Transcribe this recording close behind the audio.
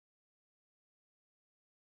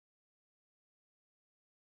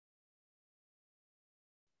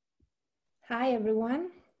Hi, everyone.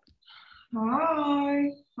 Hi,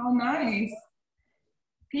 how nice.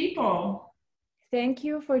 People. Thank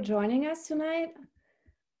you for joining us tonight.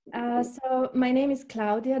 So my name is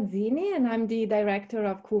Claudia Zini, and I'm the director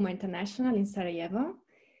of Kuma International in Sarajevo.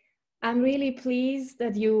 I'm really pleased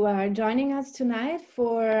that you are joining us tonight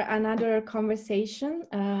for another conversation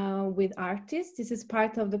with artists. This is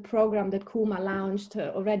part of the program that Kuma launched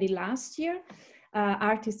already last year,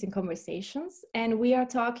 Artists in Conversations. And we are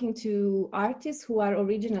talking to artists who are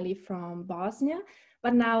originally from Bosnia,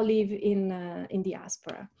 but now live in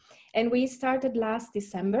diaspora. And we started last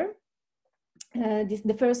December,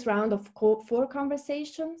 the first round of 4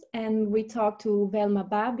 conversations, and we talked to Velma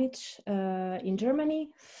Babic in Germany,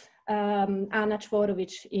 Anna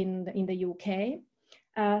Čvorović in the UK,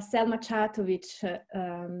 Selma Čatović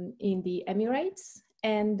in the Emirates,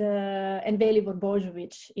 and Velibor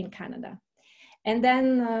Božović in Canada. And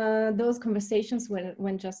then those conversations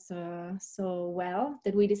went just so well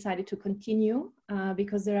that we decided to continue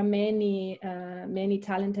because there are many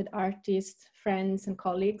talented artists, friends, and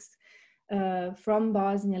colleagues from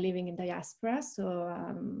Bosnia living in diaspora. So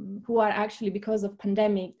who are actually, because of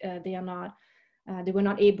pandemic, they are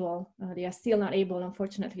still not able,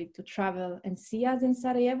 unfortunately, to travel and see us in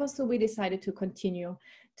Sarajevo. So we decided to continue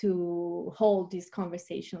to hold these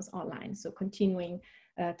conversations online. So continuing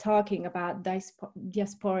talking about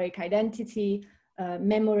diasporic identity,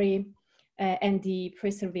 memory, and the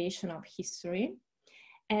preservation of history.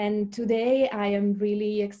 And today I am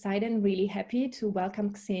really excited and really happy to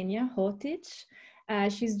welcome Ksenija Hotić.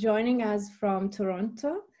 She's joining us from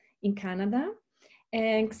Toronto in Canada.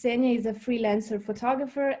 And Ksenija is a freelancer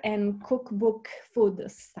photographer and cookbook food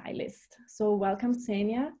stylist. So welcome,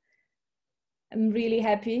 Ksenija. I'm really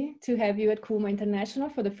happy to have you at Kuma International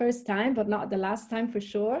for the first time, but not the last time for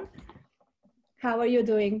sure. How are you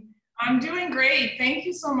doing? I'm doing great. Thank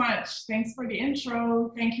you so much. Thanks for the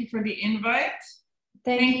intro. Thank you for the invite.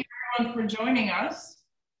 Thank you everyone for joining us.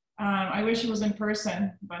 I wish it was in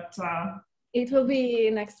person, but it will be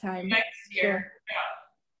next time. Next year.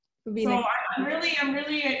 Sure. Yeah. So I'm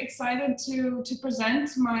really excited to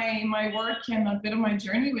present my work and a bit of my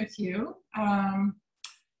journey with you.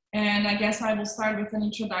 And I guess I will start with an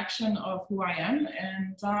introduction of who I am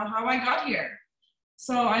and how I got here.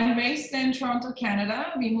 So I'm based in Toronto,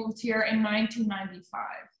 Canada. We moved here in 1995.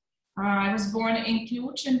 I was born in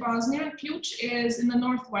Ključ in Bosnia. Ključ is in the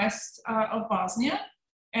northwest of Bosnia.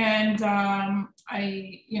 And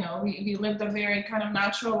we lived a very kind of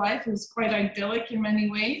natural life. It was quite idyllic in many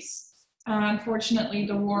ways. Unfortunately,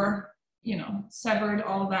 the war, severed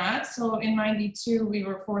all that. So in 92, we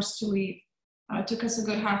were forced to leave. It took us a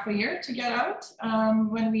good half a year to get out.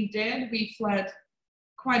 When we did, we fled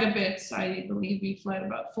quite a bit. I believe we fled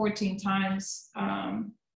about 14 times.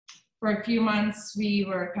 For a few months, we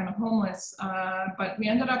were kind of homeless, but we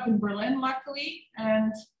ended up in Berlin, luckily,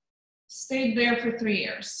 and stayed there for 3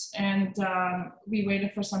 years. And we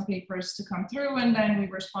waited for some papers to come through, and then we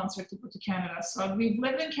were sponsored to go to Canada. So we've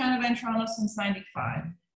lived in Canada and Toronto since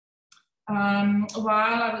 '95.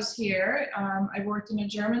 While I was here, I worked in a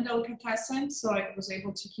German delicatessen, so I was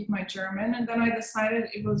able to keep my German. And then I decided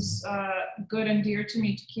it was good and dear to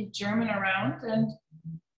me to keep German around, and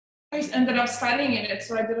I ended up studying it.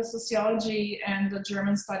 So I did a sociology and a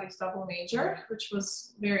German studies double major, which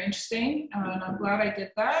was very interesting. And I'm glad I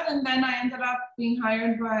did that. And then I ended up being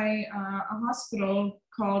hired by a hospital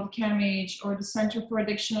called CAMH, or the Center for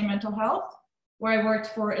Addiction and Mental Health, where I worked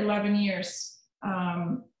for 11 years.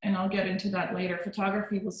 And I'll get into that later.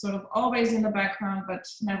 Photography was sort of always in the background, but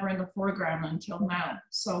never in the foreground until now.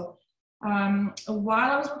 So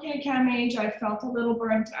while I was working at CAMH, I felt a little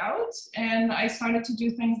burnt out, and I started to do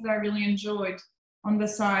things that I really enjoyed on the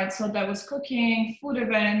side. So that was cooking, food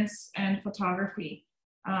events, and photography.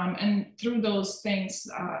 And through those things,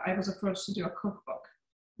 I was approached to do a cookbook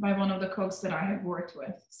by one of the cooks that I had worked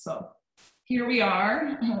with. So here we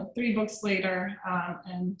are, 3 books later,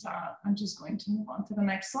 and I'm just going to move on to the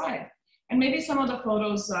next slide. And maybe some of the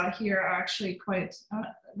photos here are actually quite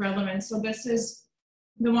relevant. So this is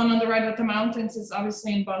the one on the right with the mountains. Is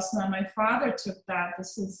obviously in Bosnia. My father took that.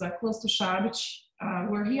 This is close to Šabić,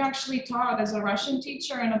 where he actually taught as a Russian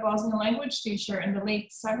teacher and a Bosnian language teacher in the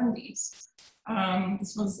late 70s.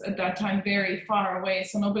 This was at that time very far away,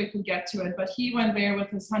 so nobody could get to it, but he went there with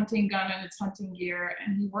his hunting gun and his hunting gear,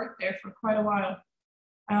 and he worked there for quite a while.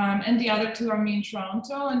 And the other 2 are me in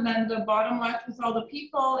Toronto. And then the bottom left with all the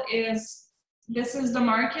people this is the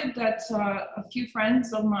market that a few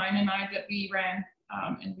friends of mine and I that we ran,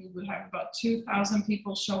 and we would have about 2,000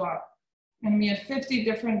 people show up, and we had 50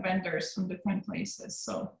 different vendors from different places.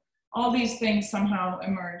 So all these things somehow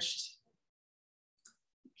emerged.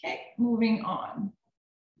 Okay, moving on.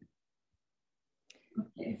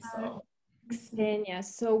 Okay, so. Ksenija,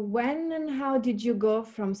 so when and how did you go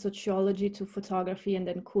from sociology to photography and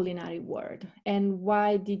then culinary world? And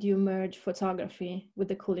why did you merge photography with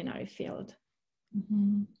the culinary field?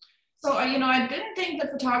 Mm-hmm. So, I didn't think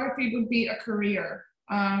that photography would be a career.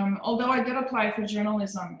 Although I did apply for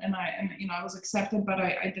journalism and I was accepted, but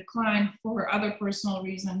I declined for other personal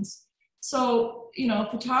reasons. So,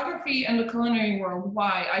 photography and the culinary world,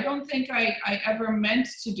 why? I don't think I ever meant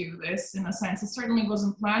to do this in a sense. I certainly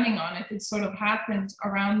wasn't planning on it. It sort of happened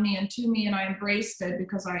around me and to me, and I embraced it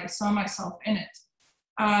because I saw myself in it.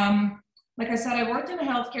 Like I said, I worked in the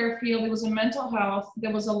healthcare field. It was in mental health.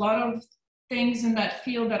 There was a lot of things in that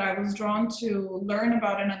field that I was drawn to learn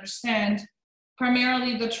about and understand,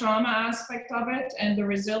 primarily the trauma aspect of it and the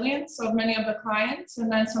resilience of many of the clients,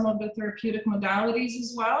 and then some of the therapeutic modalities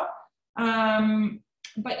as well.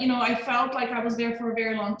 But I felt like I was there for a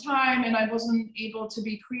very long time and I wasn't able to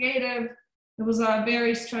be creative. It was a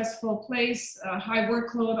very stressful place, high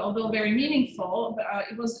workload, although very meaningful, but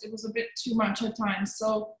it was a bit too much at times.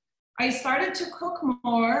 So I started to cook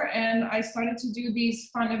more and I started to do these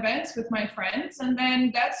fun events with my friends. And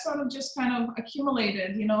then that sort of just kind of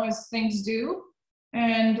accumulated, as things do.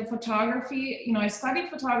 And photography, I studied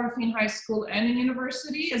photography in high school and in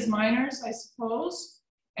university as minors, I suppose.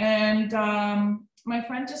 And my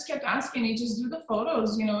friend just kept asking me, just do the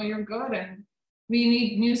photos, you're good. And we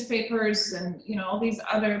need newspapers and, all these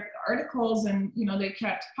other articles. And, they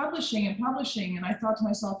kept publishing and publishing. And I thought to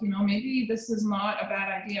myself, maybe this is not a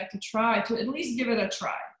bad idea to try, to at least give it a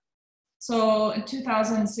try. So in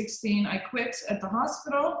 2016, I quit at the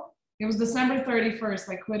hospital. It was December 31st.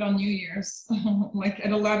 I quit on New Year's, like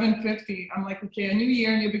at 11:50. I'm like, okay, a new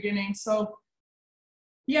year, new beginning. So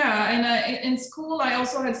yeah, and in school, I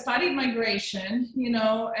also had studied migration,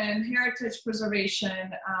 and heritage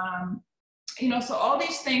preservation, so all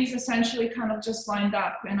these things essentially kind of just lined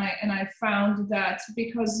up. And I found that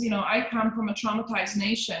because, I come from a traumatized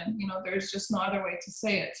nation, there's just no other way to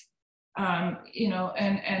say it,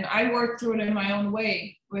 and I worked through it in my own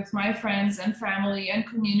way with my friends and family and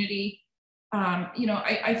community.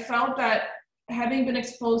 I felt that having been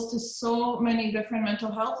exposed to so many different mental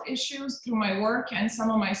health issues through my work and some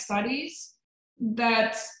of my studies,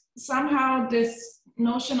 that somehow this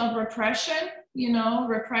notion of repression,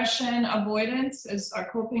 repression, avoidance as our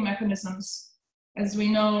coping mechanisms, as we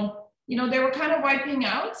know, they were kind of wiping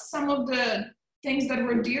out some of the things that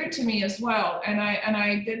were dear to me as well. And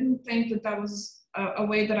I didn't think that was a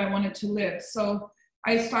way that I wanted to live. So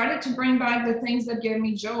I started to bring back the things that gave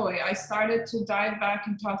me joy. I started to dive back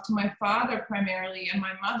and talk to my father primarily and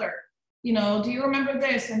my mother. Do you remember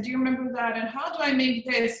this? And do you remember that? And how do I make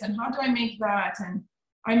this? And how do I make that? And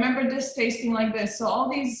I remember this tasting like this. So all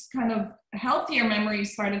these kind of healthier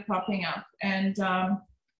memories started popping up. And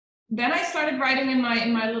then I started writing in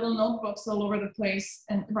my little notebooks all over the place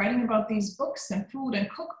and writing about these books and food and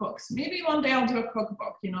cookbooks. Maybe one day I'll do a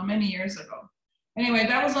cookbook, many years ago. Anyway,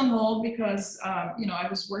 that was on hold because, I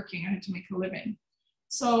was working, I had to make a living.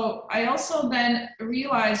 So I also then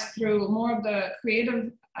realized through more of the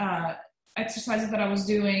creative exercises that I was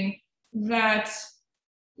doing that,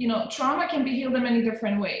 trauma can be healed in many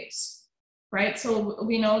different ways, right? So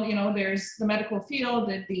we know, there's the medical field,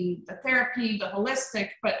 the therapy, the holistic,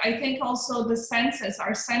 but I think also the senses,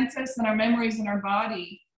 our senses and our memories in our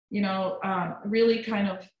body, really kind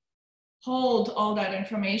of hold all that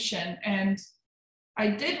information. And I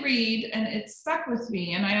did read, and it stuck with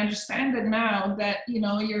me, and I understand it now that,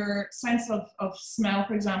 your sense of smell,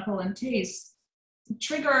 for example, and taste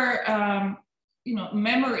trigger,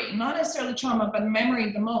 memory, not necessarily trauma, but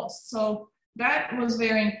memory the most. So that was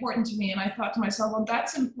very important to me. And I thought to myself, well,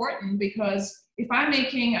 that's important because if I'm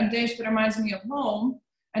making a dish that reminds me of home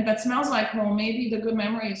and that smells like home, maybe the good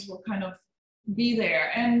memories will kind of be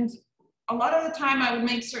there. And a lot of the time I would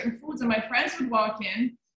make certain foods and my friends would walk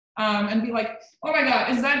in and be like, oh my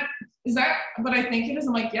God, is that what I think it is?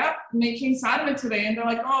 I'm like, yeah, making sarma today. And they're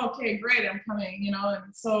like, oh, okay, great, I'm coming,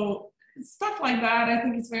 And so stuff like that, I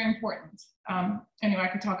think is very important. Anyway, I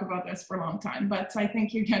could talk about this for a long time, but I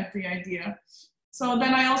think you get the idea. So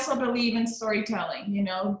then I also believe in storytelling.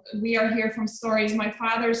 We are here from stories. My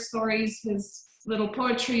father's stories, his little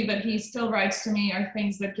poetry that he still writes to me are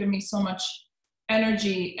things that give me so much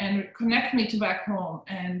energy and connect me to back home.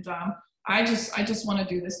 And I just want to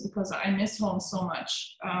do this because I miss home so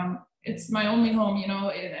much. It's my only home,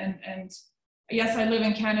 and yes, I live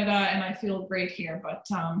in Canada and I feel great here, but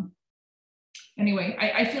anyway,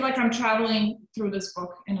 I feel like I'm traveling through this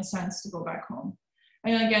book in a sense to go back home.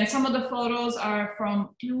 And again, some of the photos are from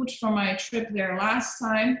my trip there last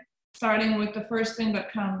time. starting with the first thing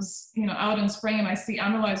that comes, out in spring, and I see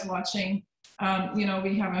Amela is watching.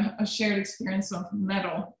 We have a shared experience of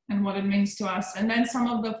nettle and what it means to us. And then some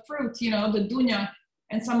of the fruit, the dunya,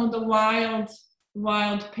 and some of the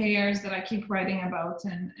wild pears that I keep writing about,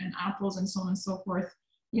 and apples and so on and so forth.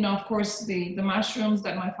 Of course, the mushrooms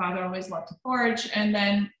that my father always loved to forage. And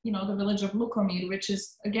then, the village of Lukomir, which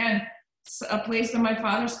is, again, a place that my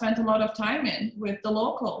father spent a lot of time in with the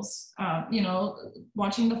locals,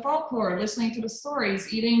 watching the folklore, listening to the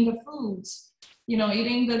stories, eating the foods,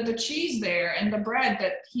 eating the cheese there and the bread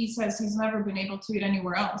that he says he's never been able to eat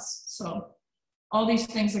anywhere else. So all these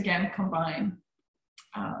things, again, combine.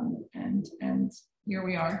 And here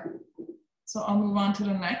we are. So I'll move on to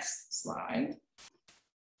the next slide.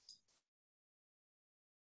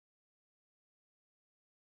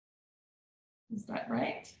 Is that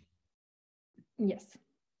right? Yes.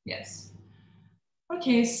 Yes.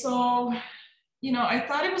 Okay, so, I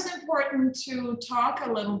thought it was important to talk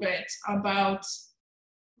a little bit about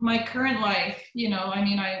my current life.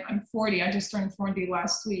 I'm 40, I just turned 40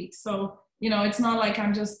 last week. So, it's not like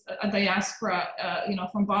I'm just a diaspora,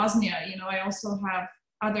 from Bosnia. I also have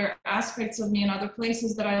other aspects of me in other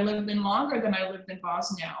places that I lived in longer than I lived in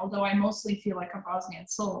Bosnia, although I mostly feel like a Bosnian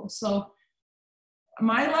soul. So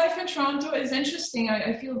my life in Toronto is interesting.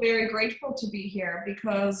 I feel very grateful to be here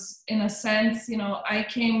because, in a sense, I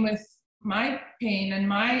came with my pain and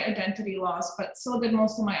my identity loss, but so did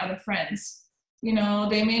most of my other friends.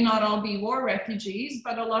 They may not all be war refugees,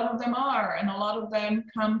 but a lot of them are. And a lot of them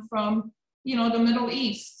come from, the Middle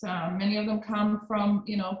East. Many of them come from,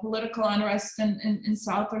 political unrest in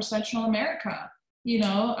South or Central America.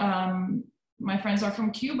 My friends are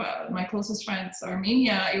from Cuba. My closest friends,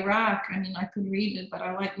 Armenia, Iraq. I could read it, but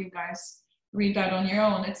I let you guys read that on your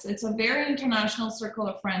own. It's a very international circle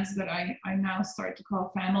of friends that I now start to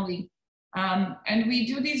call family. And we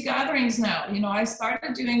do these gatherings now. I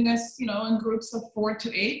started doing this, in groups of 4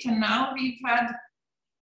 to 8, and now we've had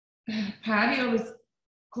a patio with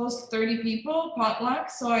close to 30 people,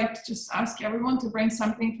 potluck. So I just ask everyone to bring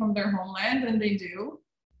something from their homeland, and they do.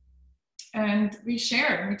 And we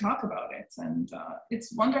share and we talk about it, and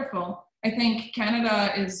it's wonderful. I think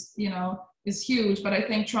Canada is huge, but I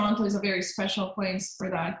think Toronto is a very special place for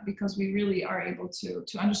that because we really are able to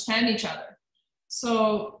understand each other.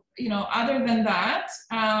 So, other than that,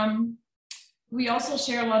 we also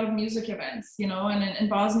share a lot of music events, and in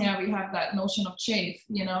Bosnia we have that notion of chafe,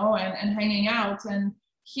 and hanging out. And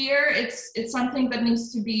here it's something that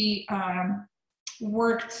needs to be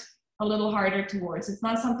worked a little harder towards. It's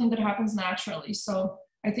not something that happens naturally. So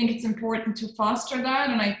I think it's important to foster that.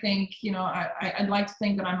 And I think, I'd like to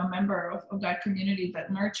think that I'm a member of that community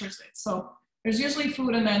that nurtures it. So there's usually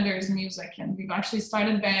food and then there's music. And we've actually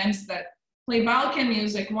started bands that play Balkan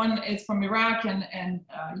music. One is from Iraq and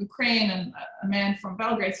Ukraine, and a man from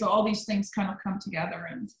Belgrade. So all these things kind of come together.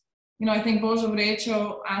 And, I think Božo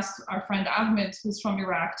Vrećo asked our friend Ahmed, who's from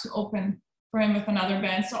Iraq, to open for him with another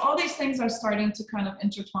band. So all these things are starting to kind of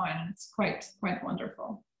intertwine, and it's quite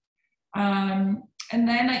wonderful. And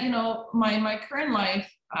then, my current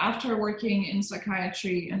life, after working in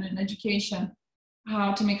psychiatry and in education,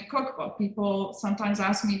 how to make a cookbook. People sometimes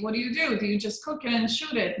ask me, what do you do? Do you just cook it and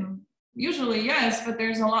shoot it? And usually, yes, but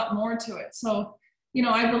there's a lot more to it. So,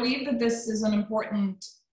 I believe that this is an important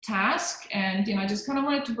task, and, I just kind of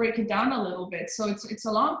wanted to break it down a little bit. So it's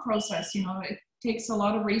a long process, it takes a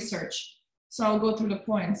lot of research. So I'll go through the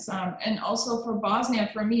points. And also for Bosnia,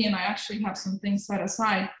 for me, and I actually have some things set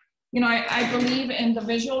aside, I believe in the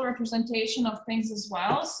visual representation of things as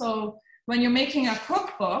well. So when you're making a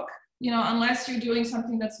cookbook, unless you're doing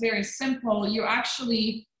something that's very simple, you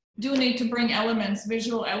actually do need to bring elements,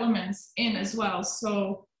 visual elements in as well.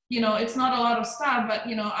 So, it's not a lot of stuff, but,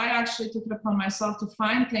 I actually took it upon myself to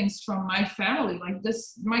find things from my family. Like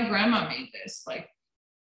this, my grandma made this, like,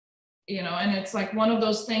 and it's like one of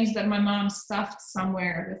those things that my mom stuffed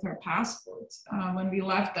somewhere with her passport when we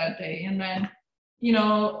left that day. And then,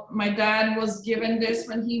 my dad was given this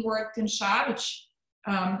when he worked in Šabić.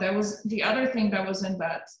 That was the other thing that was in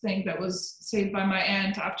that thing that was saved by my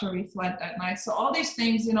aunt after we fled that night. So all these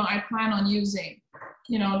things, I plan on using,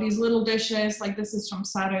 these little dishes, like this is from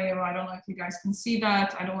Sarajevo. I don't know if you guys can see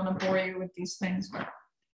that. I don't want to bore you with these things, but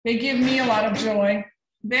they give me a lot of joy.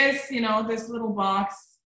 This, this little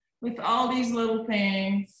box with all these little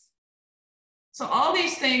things. So all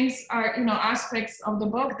these things are, aspects of the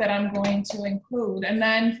book that I'm going to include. And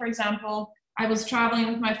then, for example, I was traveling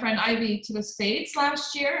with my friend Ivy to the States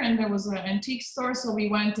last year, and there was an antique store. So we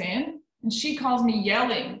went in, and she calls me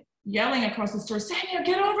yelling across the store, Ksenija,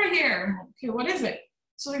 get over here. Okay, what is it?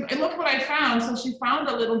 So look what I found. So she found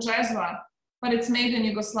a little jezva but it's made in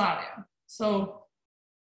Yugoslavia. So,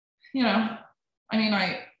 you know, I mean,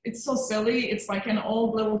 it's so silly. It's like an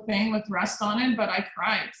old little thing with rust on it, but I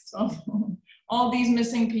cried. So all these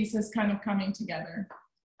missing pieces kind of coming together.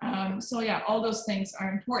 So yeah, all those things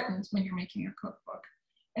are important when you're making a cookbook.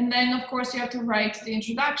 And then of course you have to write the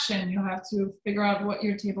introduction. You have to figure out what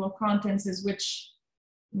your table of contents is, which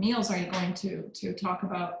meals are you going to talk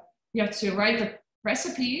about. You have to write the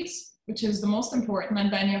recipes, which is the most important,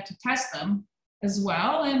 and then you have to test them as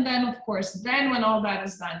well. And then of course, then when all that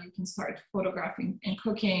is done, you can start photographing and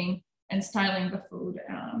cooking and styling the food.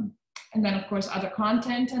 And then of course, other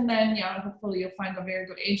content. And then yeah, hopefully you'll find a very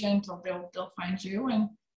good agent, or they'll find you. And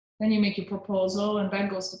then you make your proposal, and that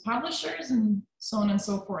goes to publishers and so on and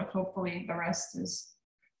so forth. Hopefully the rest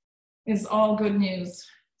is all good news.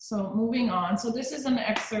 So moving on. So this is an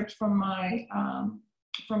excerpt from my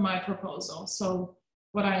proposal. So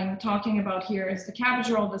what I'm talking about here is the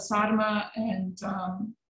cabbage roll, the sarma, and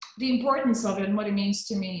the importance of it and what it means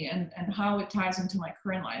to me, and how it ties into my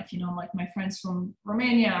current life. You know, like my friends from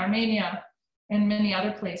Romania, Armenia, and many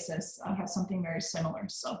other places have something very similar.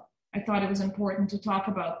 So I thought it was important to talk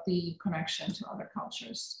about the connection to other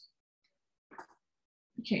cultures.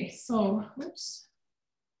 Okay, so, oops.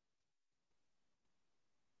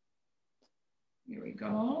 Here we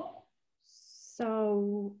go.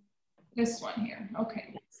 So this one here,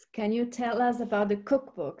 okay. Can you tell us about the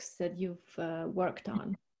cookbooks that you've worked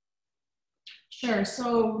on? Sure,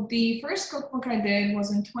 so the first cookbook I did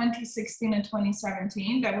was in 2016 and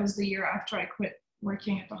 2017. That was the year after I quit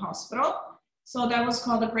working at the hospital. So that was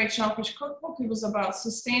called The Great Shellfish Cookbook. It was about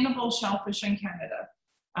sustainable shellfish in Canada.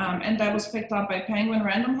 And that was picked up by Penguin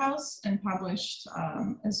Random House and published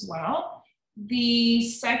as well. The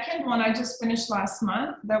second one I just finished last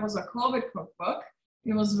month, that was a COVID cookbook.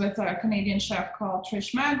 It was with a Canadian chef called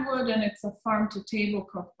Trish Magwood, and it's a farm-to-table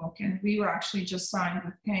cookbook. And we were actually just signed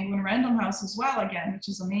with Penguin Random House as well again, which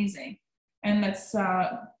is amazing. And that's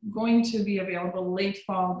going to be available late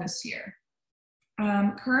fall this year.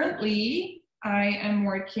 Currently, I am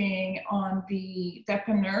working on the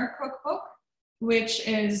Depanneur cookbook, which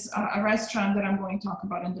is a restaurant that I'm going to talk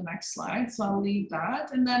about in the next slide. So I'll leave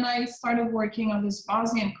that. And then I started working on this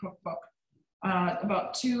Bosnian cookbook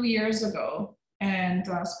about 2 years ago, and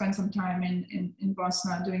spent some time in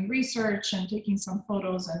Bosnia doing research and taking some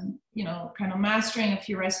photos and, you know, kind of mastering a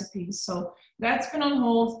few recipes. So that's been on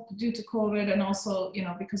hold due to COVID, and also, you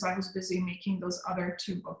know, because I was busy making those other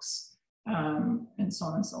 2 books. And so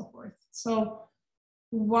on and so forth. So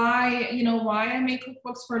why I make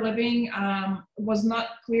cookbooks for a living was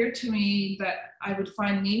not clear to me that I would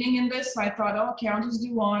find meaning in this. So I thought, oh, okay, I'll just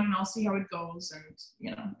do one and I'll see how it goes. And,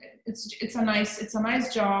 you know, it's a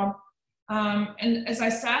nice job. And as I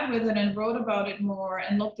sat with it and wrote about it more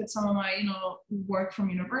and looked at some of my, you know, work from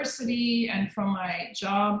university and from my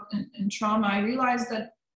job in trauma, I realized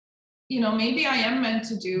that, you know, maybe I am meant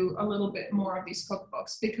to do a little bit more of these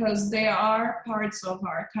cookbooks, because they are parts of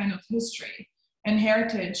our kind of history and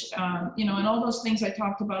heritage, you know, and all those things I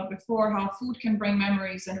talked about before, how food can bring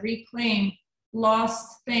memories and reclaim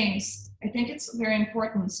lost things. I think it's very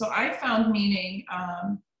important. So I found meaning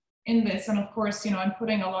in this. And of course, you know, I'm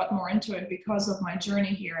putting a lot more into it because of my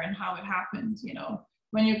journey here and how it happened. You know,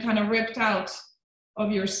 when you're kind of ripped out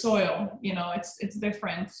of your soil, you know, it's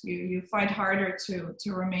different. You fight harder to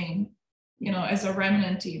remain, you know, as a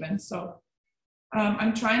remnant even. So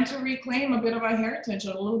I'm trying to reclaim a bit of our heritage, a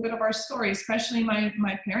little bit of our story, especially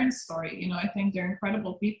my parents' story. You know, I think they're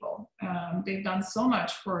incredible people. They've done so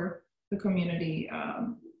much for the community.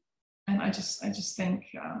 And I just think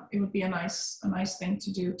it would be a nice thing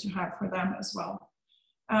to do, to have for them as well.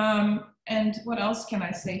 And what else can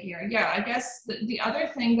I say here? Yeah, I guess the other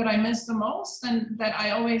thing that I miss the most, and that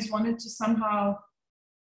I always wanted to somehow,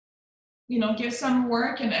 you know, give some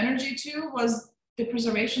work and energy to, was the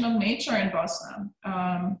preservation of nature in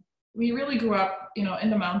Bosnia. We really grew up, you know, in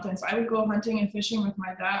the mountains. I would go hunting and fishing with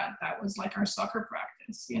my dad. That was like our soccer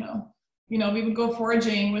practice, you know. You know, we would go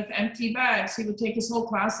foraging with empty bags. He would take his whole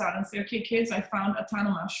class out and say, okay, kids, I found a ton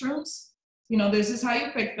of mushrooms. You know, this is how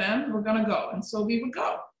you pick them. We're gonna go. And so we would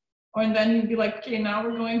go. And then he'd be like, okay, now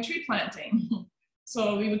we're going tree planting.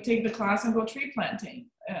 So we would take the class and go tree planting.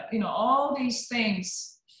 You know, all these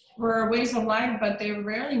things were ways of life, but they were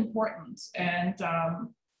really important. And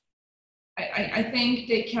I think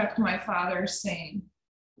they kept my father sane.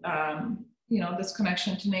 You know, this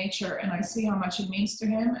connection to nature, and I see how much it means to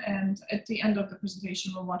him. And at the end of the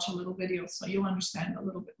presentation, we'll watch a little video so you'll understand a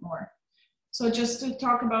little bit more. So just to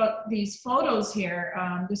talk about these photos here,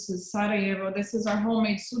 this is Sarajevo. This is our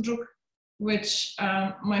homemade sujuk. which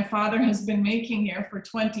my father has been making here for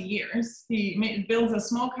 20 years. He builds a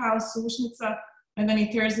smokehouse, Sušnica, and then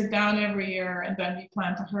he tears it down every year, and then we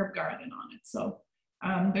plant a herb garden on it. So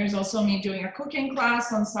there's also me doing a cooking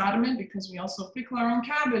class on sarmen, because we also pickle our own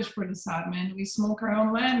cabbage for the sarmen. We smoke our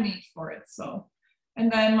own lamb meat for it. So,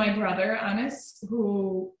 and then my brother Anis,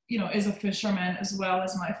 who is a fisherman as well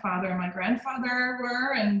as my father and my grandfather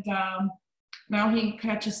were, and now he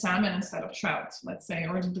catches salmon instead of trout, let's say,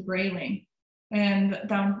 or the grayling. And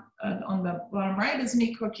down on the bottom right is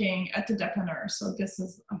me cooking at the dépanneur. So this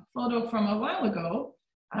is a photo from a while ago.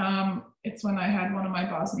 It's when I had one of my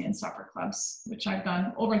Bosnian supper clubs, which I've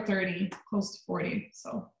done over 30, close to 40.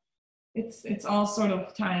 So it's all sort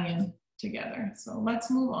of tying in together. So let's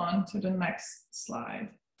move on to the next slide.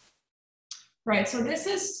 Right, so this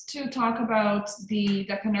is to talk about the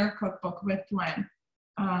dépanneur cookbook with Len.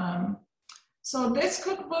 So this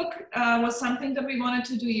cookbook was something that we wanted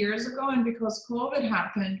to do years ago, and because COVID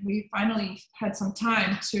happened, we finally had some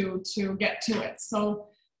time to get to it. So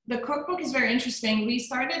the cookbook is very interesting. We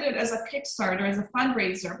started it as a Kickstarter, as a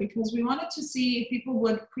fundraiser, because we wanted to see if people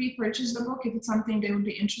would pre-purchase the book, if it's something they would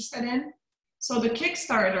be interested in. So the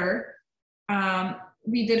Kickstarter,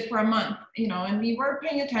 we did for a month, and we were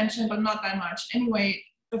paying attention, but not that much. Anyway,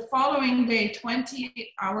 the following day, 28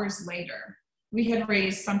 hours later, we had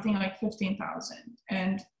raised something like 15,000,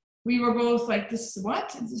 and we were both like, "This is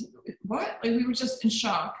what? What?" Like, we were just in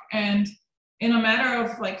shock. And in a matter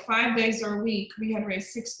of like 5 days or a week, we had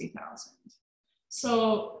raised 60,000.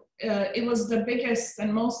 So it was the biggest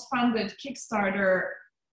and most funded Kickstarter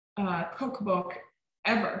cookbook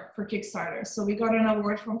ever for Kickstarter. So we got an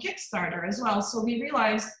award from Kickstarter as well. So we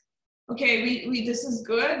realized, okay, we this is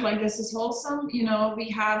good. Like, this is wholesome. We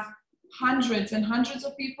have hundreds and hundreds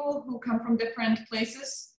of people who come from different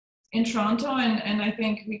places in Toronto, and I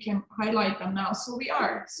think we can highlight them now. So we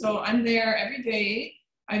are. So I'm there every day.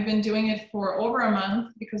 I've been doing it for over a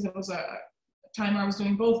month because it was a time where I was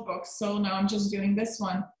doing both books. So now I'm just doing this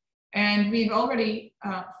one. And we've already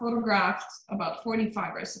photographed about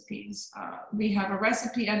 45 recipes. We have a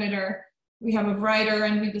recipe editor, we have a writer,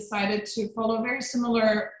 and we decided to follow a very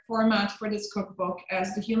similar format for this cookbook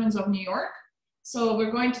as The Humans of New York. So we're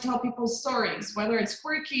going to tell people's stories, whether it's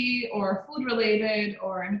quirky or food related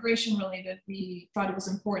or immigration related. We thought it was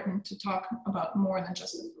important to talk about more than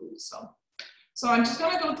just the food. So I'm just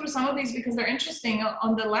going to go through some of these because they're interesting.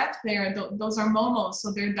 On the left there, those are momos, so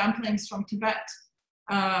they're dumplings from Tibet.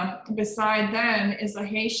 Beside them is a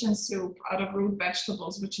Haitian soup out of root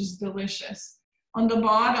vegetables, which is delicious. On the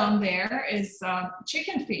bottom there is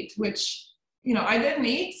chicken feet, which I didn't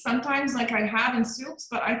eat. Sometimes, like, I have in soups,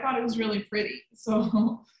 but I thought it was really pretty.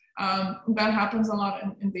 So that happens a lot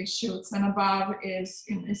in these shoots. And above is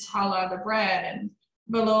challah, the bread, and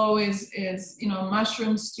below is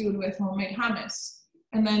mushroom stewed with homemade hummus.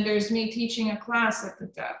 And then there's me teaching a class at the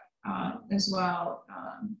DEP as well.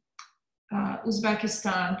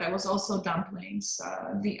 Uzbekistan, that was also dumplings.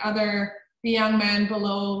 The young man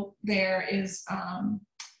below there is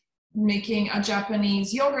making a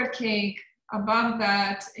Japanese yogurt cake. Above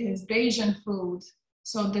that is Bayesian food.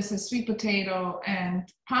 So this is sweet potato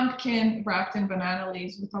and pumpkin wrapped in banana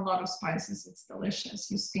leaves with a lot of spices. It's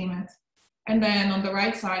delicious. You steam it. And then on the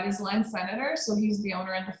right side is Len Senator. So he's the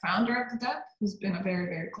owner and the founder of the DEP, who's been a very,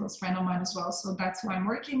 very close friend of mine as well. So that's who I'm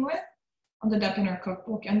working with on the dépanneur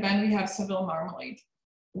cookbook. And then we have Seville marmalade,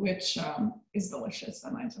 which is delicious.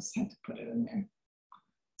 And I just had to put it in there.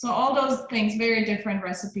 So all those things, very different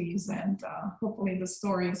recipes, and hopefully the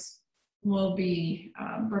stories will be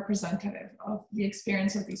representative of the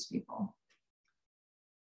experience of these people.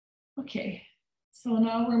 Okay, so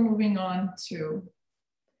now we're moving on to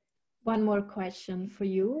one more question for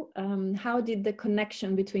you. How did the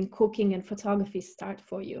connection between cooking and photography start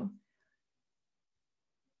for you?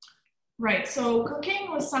 Right, so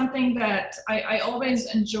cooking was something that I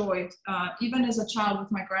always enjoyed, even as a child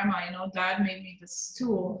with my grandma. Dad made me this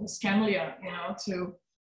tool, this canlia,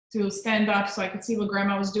 to stand up so I could see what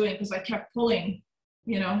grandma was doing, because I kept pulling,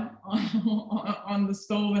 on the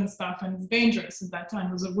stove and stuff, and it's dangerous at that time.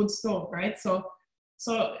 It was a wood stove, right? So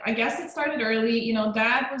I guess it started early.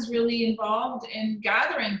 Dad was really involved in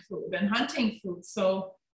gathering food and hunting food.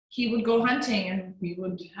 So he would go hunting, and we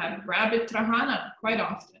would have rabbit trahana quite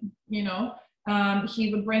often,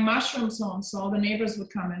 He would bring mushrooms home, so all the neighbors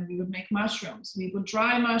would come and we would make mushrooms. We would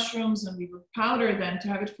dry mushrooms and we would powder them to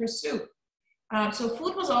have it for soup. So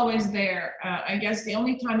food was always there. I guess the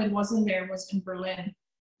only time it wasn't there was in Berlin,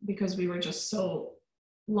 because we were just so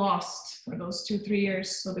lost for those 2-3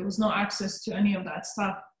 years. So there was no access to any of that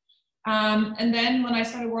stuff. And then when I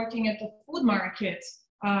started working at the food market,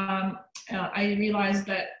 I realized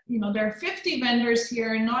that, you know, there are 50 vendors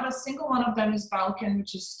here, and not a single one of them is Balkan,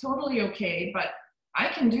 which is totally okay, but I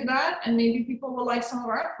can do that, and maybe people will like some of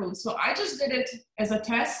our food. So I just did it as a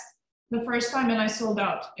test the first time, and I sold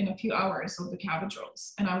out in a few hours of the cabbage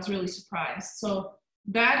rolls, and I was really surprised. So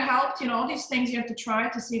that helped. You know, all these things you have to try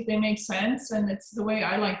to see if they make sense, and it's the way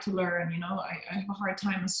I like to learn. You know, I have a hard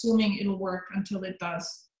time assuming it'll work until it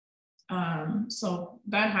does. So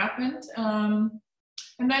that happened.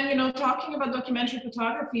 And then, you know, talking about documentary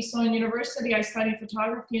photography. So in university, I studied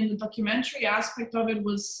photography, and the documentary aspect of it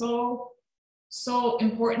was so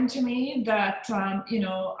important to me that, you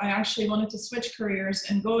know, I actually wanted to switch careers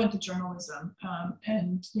and go into journalism,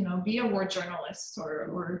 and, you know, be a war journalist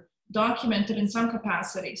or document it in some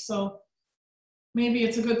capacity. So maybe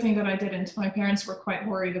it's a good thing that I didn't. My parents were quite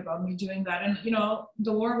worried about me doing that. And, you know,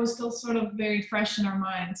 the war was still sort of very fresh in our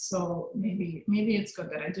minds. So maybe it's good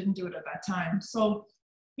that I didn't do it at that time. So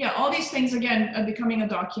yeah, all these things, again, becoming a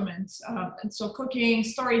document. And so cooking,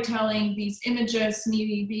 storytelling, these images,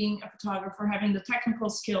 me being a photographer, having the technical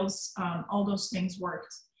skills, all those things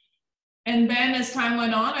worked. And then as time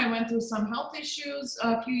went on, I went through some health issues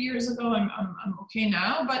a few years ago. I'm okay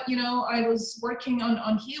now, but, you know, I was working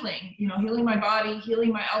on healing, you know, healing my body,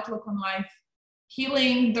 healing my outlook on life,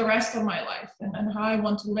 healing the rest of my life, and how I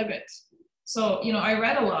want to live it. So, you know, I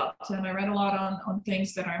read a lot, and I read a lot on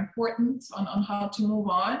things that are important, on how to move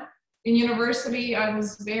on. In university, I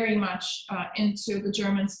was very much into the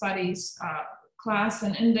German studies class,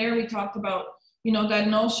 and in there we talked about, you know, that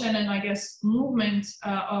notion and, I guess, movement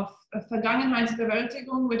of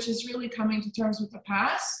Vergangenheitsbewältigung, which is really coming to terms with the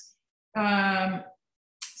past.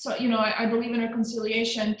 So, you know, I believe in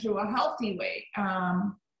reconciliation through a healthy way.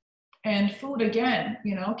 And food, again,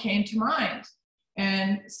 you know, came to mind.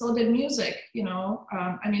 And so did music, you know.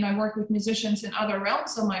 I mean, I work with musicians in other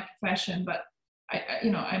realms of my profession, but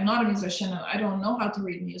you know, I'm not a musician, and I don't know how to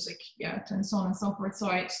read music yet, and so on and so forth. So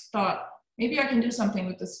I thought, maybe I can do something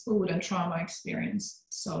with this food and trauma experience.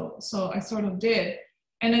 So I sort of did.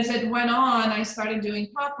 And as it went on, I started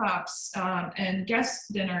doing pop-ups and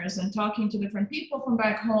guest dinners and talking to different people from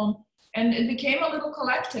back home. And it became a little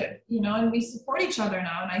collective, you know, and we support each other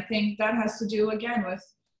now. And I think that has to do, again, with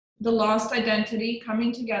the lost identity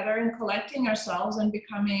coming together and collecting ourselves and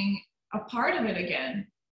becoming a part of it again.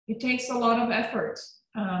 It takes a lot of effort,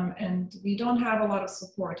 and we don't have a lot of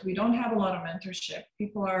support. We don't have a lot of mentorship.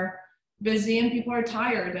 People are busy and people are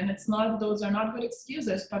tired, and it's not, those are not good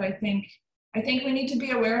excuses. But I think we need to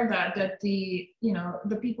be aware of that the, you know,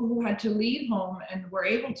 the people who had to leave home and were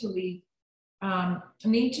able to leave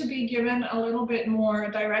need to be given a little bit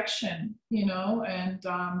more direction, you know, and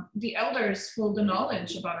the elders hold the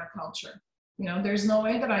knowledge about our culture. You know, there's no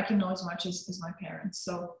way that I can know as much as my parents.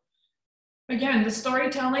 So again, the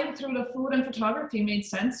storytelling through the food and photography made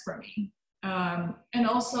sense for me. And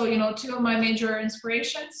also, you know, two of my major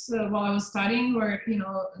inspirations while I was studying were, you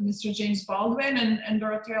know, Mr. James Baldwin and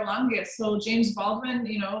Dorothea Lange. So James Baldwin,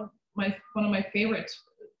 you know, one of my favorite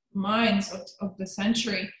minds of the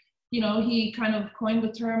century. You know, he kind of coined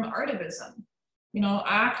the term artivism, you know,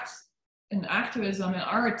 activism and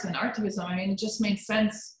art and artivism. I mean, it just made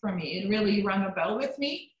sense for me. It really rang a bell with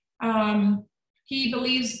me. He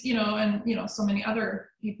believes, you know, and, you know, so many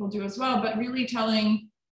other people do as well, but really telling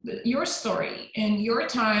your story in your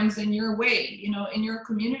times, in your way, you know, in your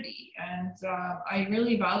community. And I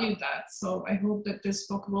really valued that. So I hope that this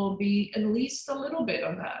book will be at least a little bit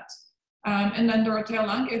of that. And then Dorothea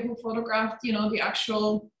Lange, who photographed, you know, the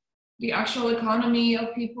actual economy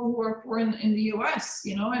of people who are poor in the US,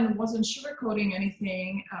 you know, and wasn't sugarcoating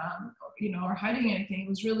anything, you know, or hiding anything. It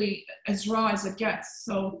was really as raw as it gets.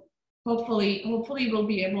 So hopefully we'll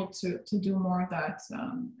be able to do more of that.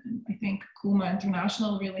 And I think Kuma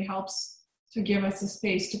International really helps to give us a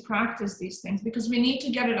space to practice these things, because we need to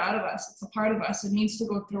get it out of us. It's a part of us. It needs to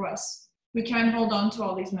go through us. We can't hold on to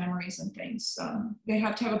all these memories and things. They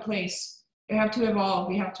have to have a place. They have to evolve.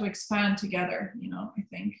 We have to expand together, you know, I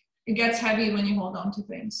think. It gets heavy when you hold on to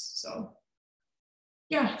things. So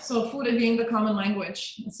yeah, so food being the common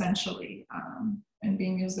language, essentially, and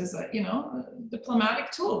being used as a, you know, a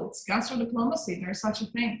diplomatic tool. It's gastrodiplomacy. There's such a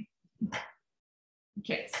thing.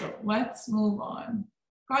 Okay, so let's move on.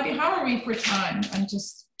 Claudia, how are we for time?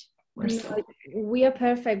 We are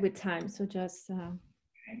perfect with time, so just.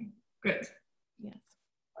 Okay, good. Yes.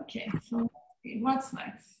 Okay, so let's see, what's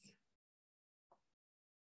next?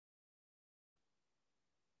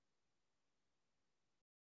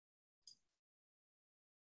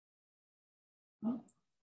 Oh,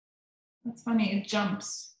 that's funny, it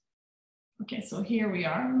jumps. Okay, so here we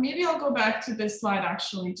are. Maybe I'll go back to this slide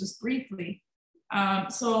actually, just briefly.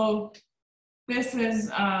 So This is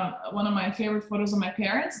one of my favorite photos of my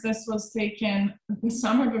parents. This was taken the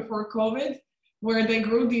summer before COVID, where they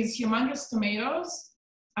grew these humongous tomatoes.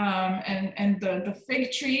 And the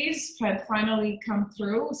fig trees had finally come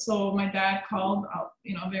through. So my dad called,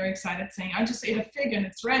 very excited, saying, I just ate a fig and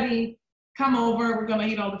it's ready. Come over, we're gonna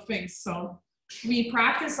eat all the figs. So we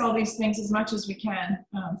practice all these things as much as we can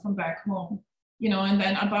from back home. And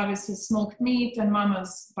then above is his smoked meat and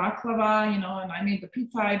mama's baklava, and I made the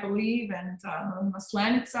pita, I believe, and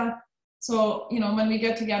maslanica. So, when we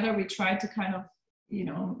get together, we try to kind of,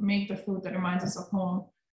 make the food that reminds us of home.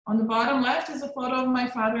 On the bottom left is a photo of my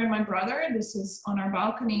father and my brother. This is on our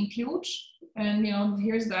balcony in Cluj. And,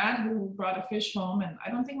 here's Dad who brought a fish home. And I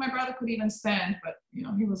don't think my brother could even stand, but,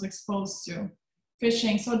 he was exposed to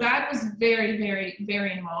fishing. So Dad was very, very,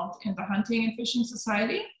 very involved in the hunting and fishing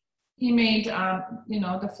society. He made,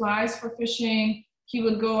 the flies for fishing. He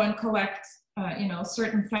would go and collect,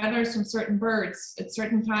 certain feathers from certain birds at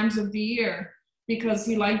certain times of the year because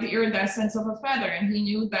he liked the iridescence of a feather. And he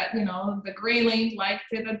knew that, the grayling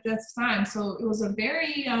liked it at this time. So it was a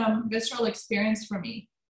very visceral experience for me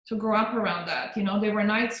to grow up around that. There were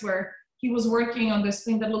nights where he was working on this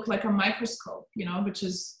thing that looked like a microscope, which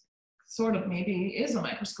is sort of maybe is a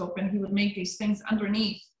microscope. And he would make these things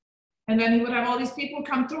underneath. And then he would have all these people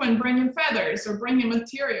come through and bring him feathers or bring him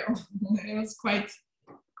material. It was quite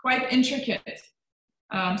intricate.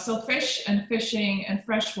 So fish and fishing and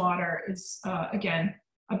freshwater is, again,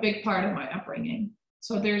 a big part of my upbringing.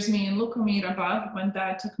 So there's me in Lukomir above when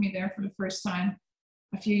Dad took me there for the first time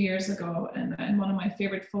a few years ago. And one of my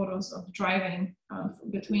favorite photos of driving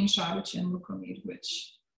between Šabić and Lukomir,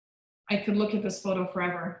 which I could look at this photo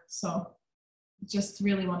forever. So just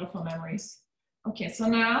really wonderful memories. Okay, so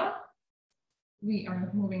now we are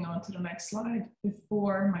moving on to the next slide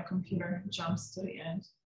before my computer jumps to the end.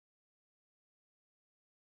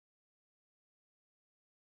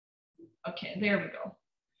 Okay, there we go.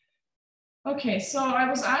 Okay, so I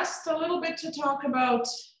was asked a little bit to talk about,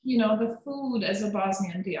 the food as a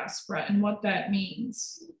Bosnian diaspora and what that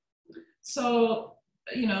means. So,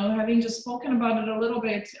 having just spoken about it a little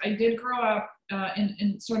bit, I did grow up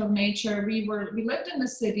in sort of nature. We lived in the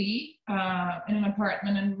city in an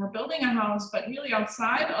apartment, and we were building a house, but really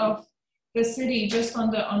outside of the city, just on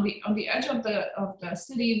the edge of the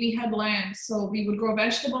city, we had land. So we would grow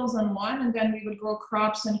vegetables on one, and then we would grow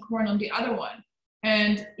crops and corn on the other one.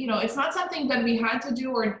 And it's not something that we had to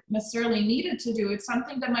do or necessarily needed to do. It's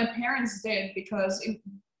something that my parents did because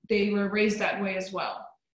they were raised that way as well.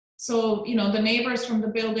 So, the neighbors from the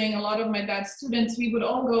building, a lot of my dad's students, we would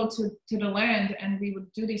all go to the land and we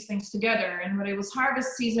would do these things together. And when it was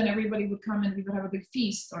harvest season, everybody would come and we would have a big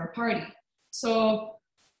feast or a party. So,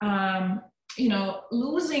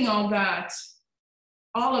 losing all that,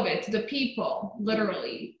 all of it, the people,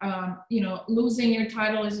 literally, losing your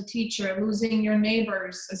title as a teacher, losing your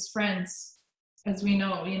neighbors as friends, as we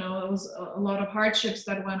know, it was a lot of hardships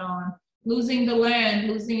that went on. Losing the land,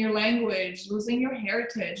 losing your language, losing your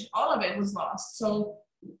heritage, all of it was lost. So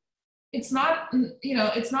it's not,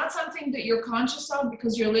 it's not something that you're conscious of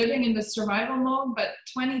because you're living in the survival mode, but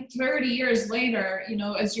 20, 30 years later,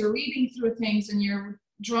 as you're reading through things and you're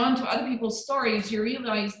drawn to other people's stories, you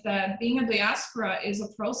realize that being a diaspora is a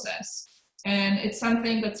process and it's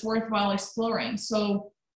something that's worthwhile exploring.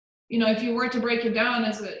 So, if you were to break it down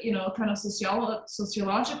as a, kind of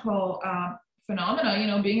sociological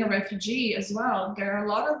phenomena, being a refugee as well, there are a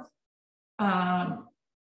lot of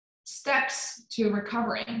steps to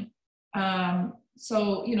recovering.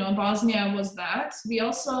 So, Bosnia was that. We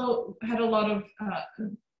also had a lot of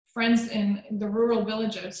friends in the rural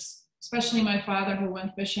villages, especially my father who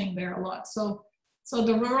went fishing there a lot. So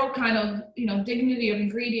the rural kind of, dignity of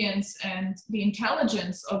ingredients and the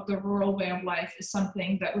intelligence of the rural way of life is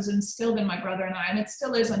something that was instilled in my brother and I, and it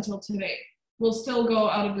still is until today. We'll still go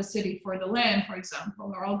out of the city for the lamb, for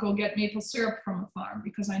example, or I'll go get maple syrup from a farm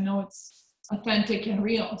because I know it's authentic and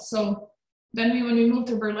real. So then when we moved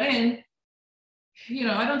to Berlin,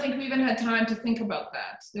 I don't think we even had time to think about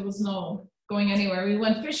that. There was no going anywhere. We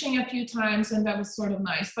went fishing a few times and that was sort of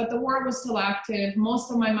nice, but the war was still active.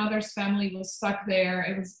 Most of my mother's family was stuck there.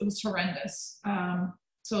 It was horrendous.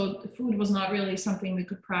 So food was not really something we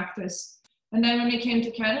could practice. And then when we came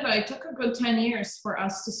to Canada, it took a good 10 years for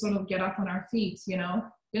us to sort of get up on our feet,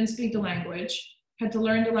 didn't speak the language, had to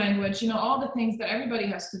learn the language, all the things that everybody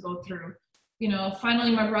has to go through.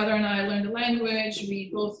 Finally, my brother and I learned the language,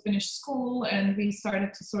 we both finished school and we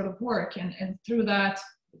started to sort of work. And through that,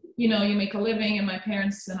 you make a living, and my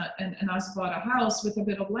parents and us bought a house with a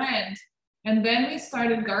bit of land. And then we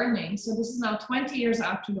started gardening. So this is now 20 years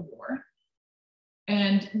after the war.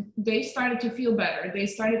 And they started to feel better. They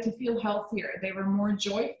started to feel healthier. They were more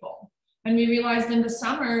joyful. And we realized in the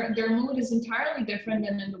summer, their mood is entirely different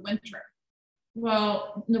than in the winter.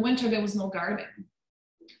 Well, in the winter, there was no garden,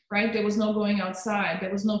 right? There was no going outside.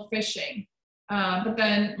 There was no fishing. But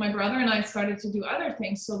then my brother and I started to do other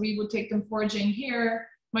things. So we would take them foraging here.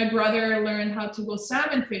 My brother learned how to go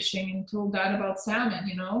salmon fishing and told Dad about salmon,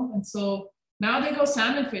 you know? And so now they go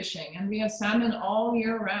salmon fishing, and we have salmon all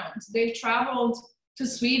year round. They've traveled to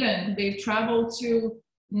Sweden. They've traveled to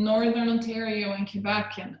Northern Ontario and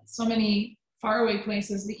Quebec and so many faraway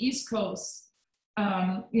places, the East Coast.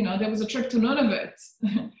 You know, there was a trip to Nunavut.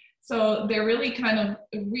 So they're really kind of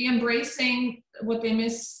re-embracing what they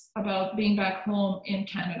miss about being back home in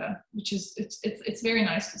Canada, which is, it's very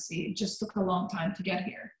nice to see. It just took a long time to get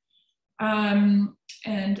here.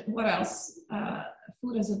 And what else?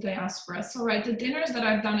 Food as a diaspora. So right, the dinners that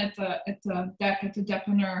I've done at the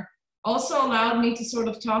dépanneur also allowed me to sort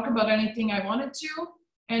of talk about anything I wanted to.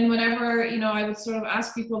 And whenever, you know, I would sort of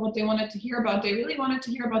ask people what they wanted to hear about, they really wanted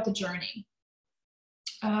to hear about the journey.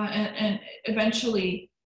 And eventually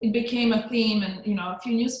it became a theme, and, you know, a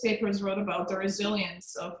few newspapers wrote about the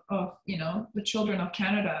resilience of you know, the children of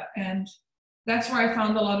Canada. And that's where I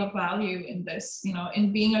found a lot of value in this, you know,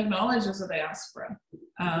 in being acknowledged as a diaspora,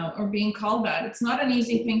 or being called that. It's not an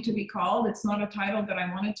easy thing to be called. It's not a title that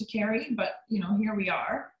I wanted to carry, but, you know, here we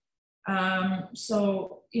are.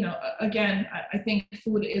 So, you know, again, I think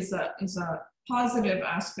food is a positive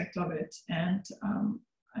aspect of it. And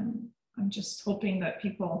I'm just hoping that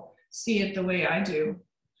people see it the way I do.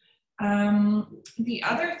 The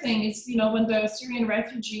other thing is, you know, when the Syrian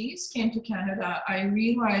refugees came to Canada, I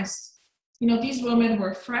realized, you know, these women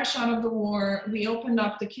were fresh out of the war. We opened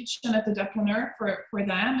up the kitchen at the dépanneur for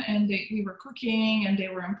them, and we were cooking, and they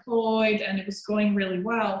were employed, and it was going really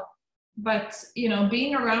well. But, you know,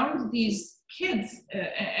 being around these kids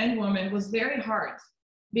and women was very hard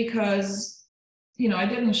because, you know, I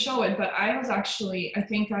didn't show it, but I was actually, I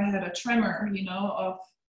think I had a tremor, you know, of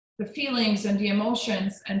the feelings and the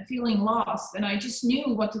emotions and feeling lost. And I just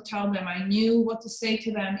knew what to tell them. I knew what to say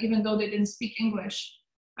to them, even though they didn't speak English.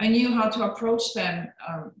 I knew how to approach them.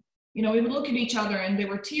 You know, we would look at each other, and there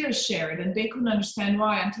were tears shared, and they couldn't understand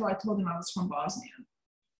why until I told them I was from Bosnia.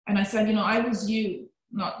 And I said, you know, I was you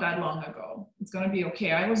not that long ago. It's going to be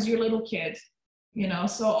okay. I was your little kid, you know.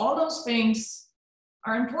 So all those things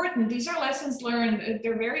are important. These are lessons learned.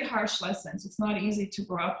 They're very harsh lessons. It's not easy to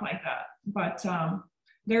grow up like that, but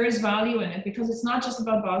there is value in it, because it's not just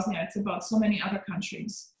about Bosnia. It's about so many other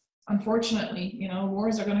countries. Unfortunately, you know,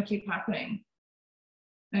 wars are going to keep happening,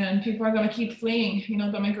 and people are going to keep fleeing. You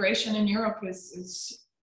know, the migration in Europe is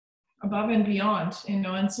above and beyond, you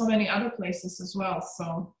know, and so many other places as well.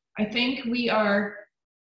 So I think we are,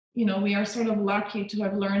 you know, we are sort of lucky to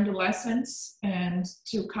have learned the lessons and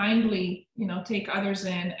to kindly, you know, take others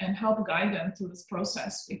in and help guide them through this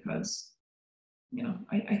process, because, you know,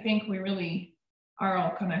 I think we really are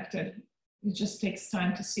all connected. It just takes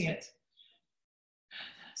time to see it.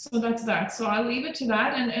 So that's that. So I'll leave it to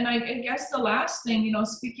that. And I guess the last thing, you know,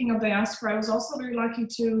 speaking of diaspora, I was also very lucky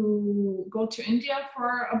to go to India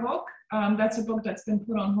for a book. That's a book that's been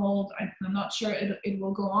put on hold. I'm not sure it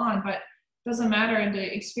will go on, but it doesn't matter.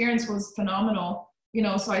 The experience was phenomenal. You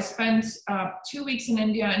know, so I spent 2 weeks in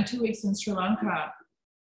India and 2 weeks in Sri Lanka.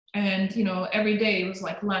 And, you know, every day it was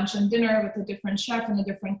like lunch and dinner with a different chef and a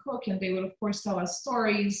different cook. And they would, of course, tell us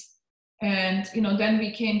stories. And, you know, then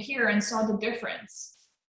we came here and saw the difference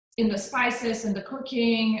in the spices and the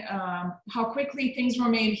cooking, how quickly things were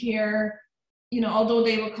made here, you know, although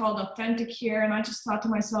they were called authentic here. And I just thought to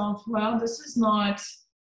myself, well, this is not,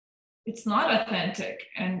 it's not authentic.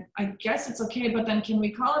 And I guess it's okay, but then can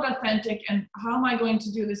we call it authentic? And how am I going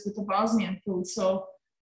to do this with the Bosnian food? So,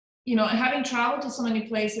 you know, having traveled to so many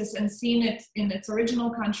places and seen it in its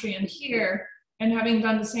original country and here, and having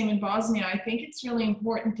done the same in Bosnia, I think it's really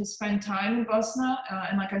important to spend time in Bosnia.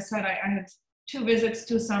 And like I said, I had 2 visits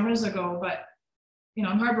 2 summers ago, but, you know,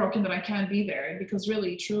 I'm heartbroken that I can't be there, because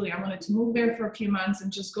really, truly, I wanted to move there for a few months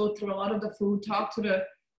and just go through a lot of the food, talk to the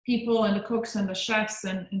people and the cooks and the chefs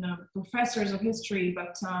and the professors of history.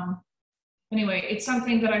 But anyway, it's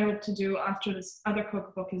something that I hope to do after this other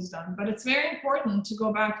cookbook is done. But it's very important to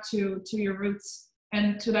go back to your roots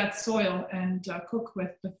and to that soil and cook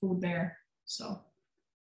with the food there. So,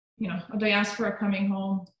 you know, a diaspora coming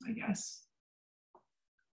home, I guess.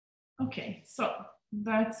 Okay, so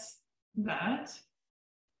that's that.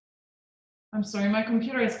 I'm sorry, my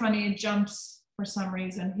computer is funny, it jumps for some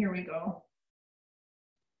reason. Here we go.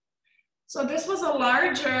 So this was a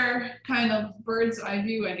larger kind of bird's eye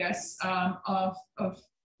view, I guess, of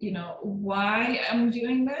you know, why I'm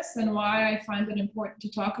doing this and why I find it important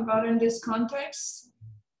to talk about in this context.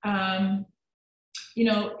 You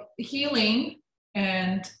know, healing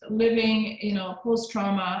and living, you know,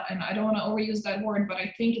 post-trauma, and I don't want to overuse that word, but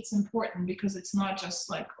I think it's important because it's not just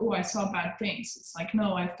like, oh, I saw bad things. It's like,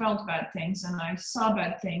 no, I felt bad things and I saw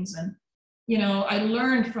bad things, and, you know, I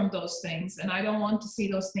learned from those things, and I don't want to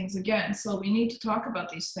see those things again. So we need to talk about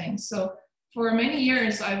these things. So for many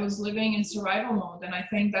years, I was living in survival mode, and I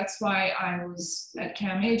think that's why I was at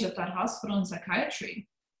CAMH at that hospital in psychiatry.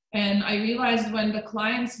 And I realized when the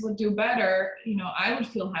clients would do better, you know, I would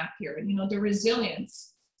feel happier. You know, the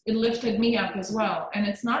resilience, it lifted me up as well. And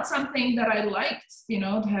it's not something that I liked, you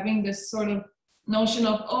know, having this sort of notion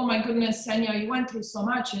of, oh my goodness, Ksenija, you went through so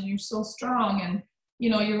much and you're so strong and, you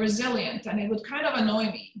know, you're resilient. And it would kind of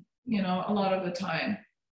annoy me, you know, a lot of the time.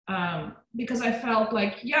 Because I felt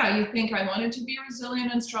like, yeah, you think I wanted to be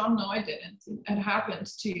resilient and strong? No, I didn't. It happened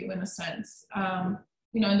to you in a sense.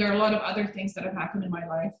 You know, and there are a lot of other things that have happened in my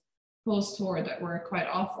life post-war that were quite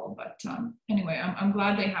awful. But anyway, I'm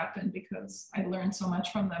glad they happened because I learned so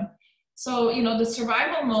much from them. So, you know, the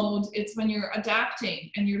survival mode, it's when you're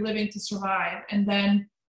adapting and you're living to survive. And then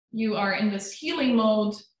you are in this healing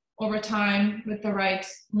mode over time with the right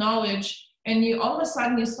knowledge. And you all of a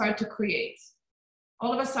sudden you start to create.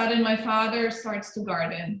 All of a sudden, my father starts to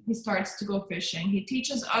garden. He starts to go fishing. He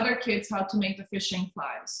teaches other kids how to make the fishing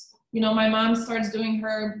flies. You know, my mom starts doing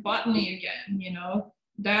her botany again. You know,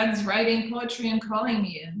 dad's writing poetry and calling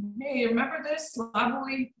me in. Hey, remember this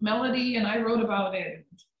Slavoj melody? And I wrote about it.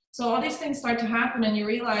 So all these things start to happen, and you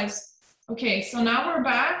realize, okay, so now we're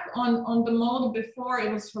back on the mode before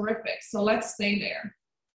it was horrific. So let's stay there.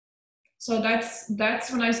 So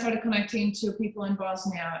that's when I started connecting to people in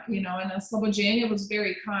Bosnia, you know, and Oslobodjenje was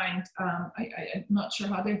very kind. I'm not sure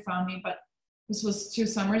how they found me, but this was 2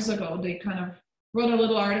 summers ago. They kind of wrote a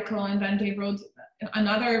little article, and then they wrote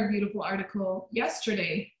another beautiful article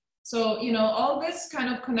yesterday. So, you know, all this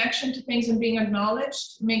kind of connection to things and being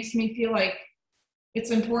acknowledged makes me feel like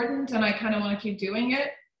it's important, and I kind of want to keep doing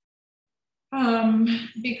it.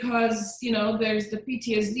 Because, you know, there's the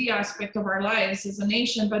PTSD aspect of our lives as a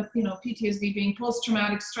nation, but, you know, PTSD being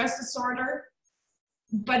post-traumatic stress disorder.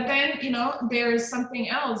 But then, you know, there's something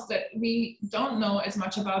else that we don't know as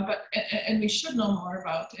much about, but and we should know more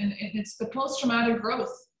about, and it's the post-traumatic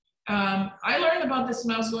growth. I learned about this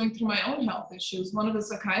when I was going through my own health issues. One of the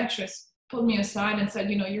psychiatrists pulled me aside and said,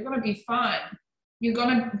 you know, you're going to be fine. You're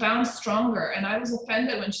going to bounce stronger. And I was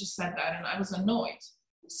offended when she said that, and I was annoyed.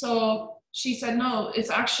 So she said, no, it's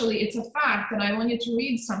a fact, and I want you to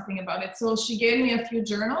read something about it. So she gave me a few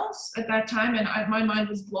journals at that time, and my mind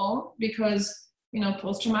was blown because, you know,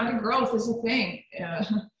 post-traumatic growth is a thing.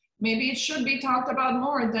 Maybe it should be talked about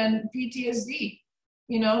more than PTSD.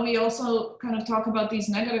 You know, we also kind of talk about these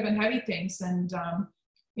negative and heavy things. And,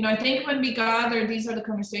 you know, I think when we gather, these are the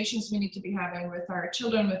conversations we need to be having with our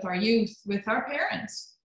children, with our youth, with our parents.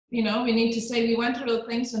 You know, we need to say we went through the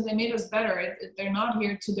things and they made us better. They're not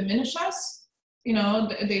here to diminish us. You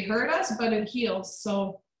know, they hurt us, but it heals.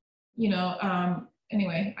 So, you know,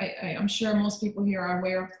 anyway, I'm sure most people here are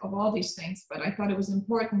aware of all these things, but I thought it was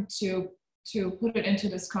important to put it into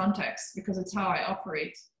this context because it's how I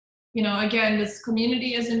operate. You know, again, this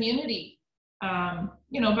community is immunity.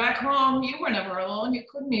 You know, back home, you were never alone. You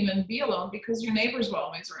couldn't even be alone because your neighbors were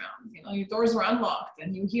always around. You know, your doors were unlocked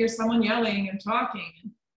and you hear someone yelling and talking.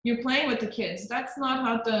 And you're playing with the kids. That's not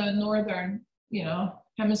how the northern, you know,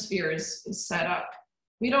 hemisphere is set up.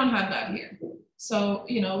 We don't have that here. So,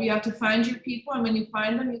 you know, you have to find your people, and when you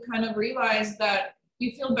find them, you kind of realize that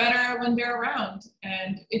you feel better when they're around.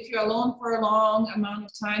 And if you're alone for a long amount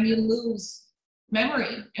of time, you lose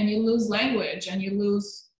memory and you lose language and you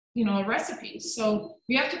lose, you know, recipes. So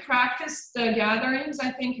we have to practice the gatherings, I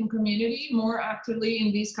think, in community more actively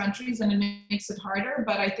in these countries, and it makes it harder,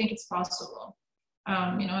 but I think it's possible.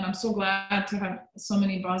 You know, and I'm so glad to have so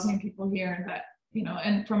many Bosnian people here that, you know,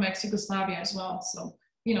 and from ex-Yugoslavia as well. So,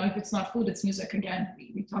 you know, if it's not food, it's music again.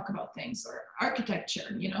 We talk about things, or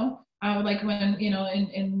architecture, you know. Like when, you know,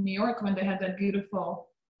 in New York, when they had that beautiful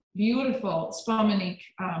Spomenik,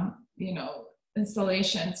 you know,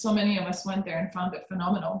 installation, so many of us went there and found it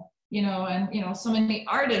phenomenal, you know, and, you know, so many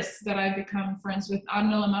artists that I've become friends with.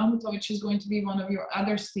 Arnela Mahmutovic is going to be one of your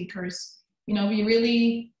other speakers. You know, we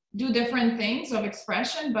really do different things of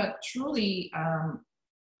expression, but truly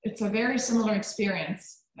it's a very similar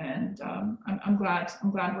experience, and I'm glad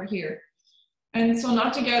we're here. And so,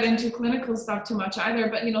 not to get into clinical stuff too much either,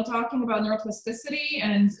 but, you know, talking about neuroplasticity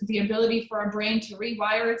and the ability for our brain to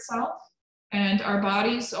rewire itself, and our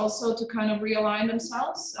bodies also to kind of realign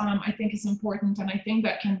themselves, I think is important. And I think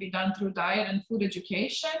that can be done through diet and food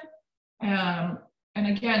education. And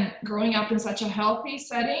again, growing up in such a healthy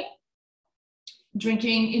setting,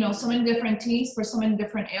 drinking, so many different teas for so many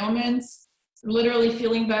different ailments, literally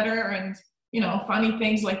feeling better, and, funny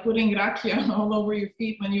things like putting rakia all over your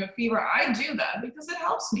feet when you have fever. I do that because it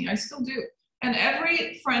helps me. I still do. And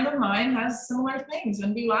every friend of mine has similar things,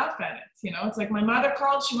 and we laugh at it. It's like my mother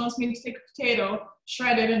called, she wants me to take a potato,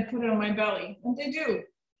 shred it, and put it on my belly. And they do.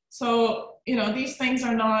 So, these things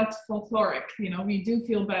are not folkloric. We do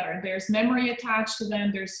feel better. There's memory attached to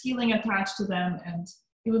them. There's healing attached to them. And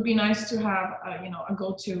it would be nice to have, a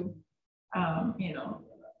go-to,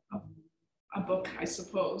 a book, I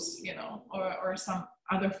suppose, or some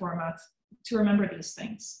other format to remember these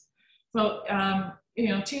things. So,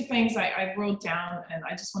 two things I wrote down, and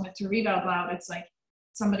I just wanted to read out loud. It's like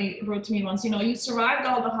somebody wrote to me once, you survived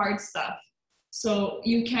all the hard stuff, so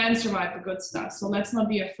you can survive the good stuff. So let's not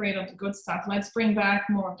be afraid of the good stuff. Let's bring back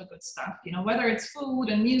more of the good stuff, whether it's food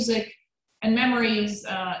and music and memories,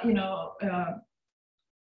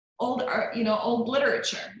 old art, old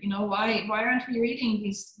literature. Why aren't we reading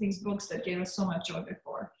these books that gave us so much joy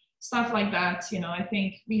before? Stuff like that. I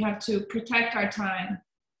think we have to protect our time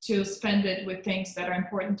to spend it with things that are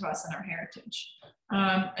important to us and our heritage.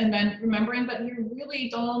 And then remembering that you really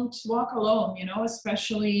don't walk alone,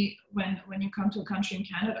 especially when you come to a country in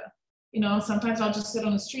Canada. Sometimes I'll just sit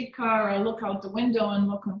on a streetcar or look out the window and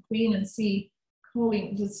look on Queen and see,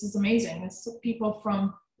 holy, this is amazing. It's people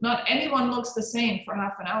from, not anyone looks the same for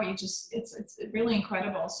half an hour. It's really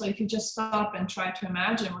incredible. So if you just stop and try to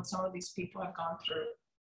imagine what some of these people have gone through,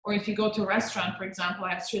 or if you go to a restaurant, for example, I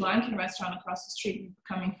have a Sri Lankan restaurant across the street,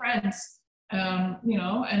 becoming friends,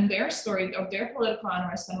 and their story of their political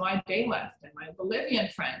unrest and why they left, and my Bolivian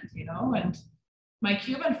friend, and my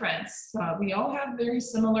Cuban friends, we all have very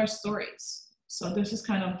similar stories. So this is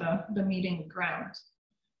kind of the meeting ground,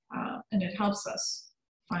 and it helps us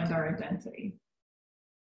find our identity.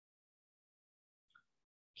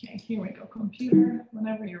 Okay, here we go, computer,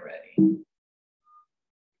 whenever you're ready.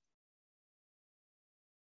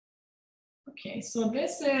 Okay, so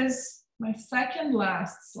this is my second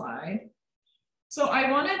last slide. So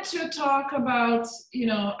I wanted to talk about,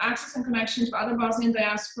 access and connection to other Bosnian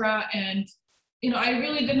diaspora. And, I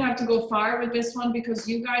really didn't have to go far with this one because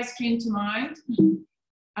you guys came to mind.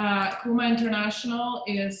 Kuma International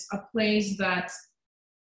is a place that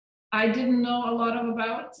I didn't know a lot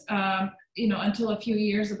about, until a few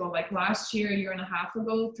years ago, like last year, a year and a half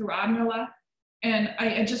ago, through Admila. And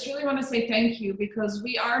I just really want to say thank you, because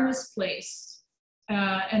we are misplaced,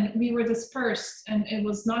 and we were dispersed, and it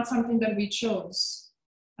was not something that we chose.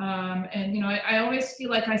 I always feel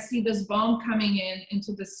like I see this bomb coming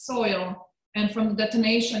into the soil, and from the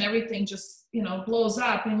detonation, everything just, blows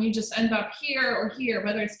up, and you just end up here or here,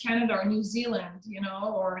 whether it's Canada or New Zealand,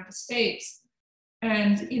 or the States.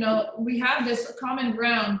 And, we have this common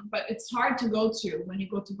ground, but it's hard to go to when you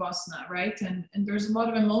go to Bosnia, right? And there's a lot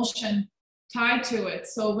of emotion tied to it.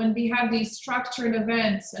 So when we have these structured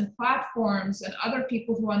events and platforms and other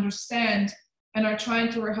people who understand and are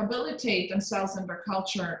trying to rehabilitate themselves and their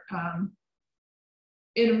culture,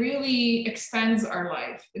 it really extends our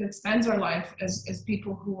life. It extends our life as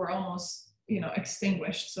people who were almost,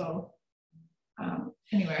 extinguished. So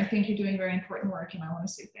anyway, I think you're doing very important work, and I want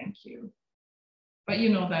to say thank you. But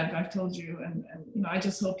that I've told you, and I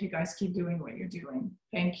just hope you guys keep doing what you're doing.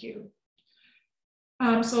 Thank you.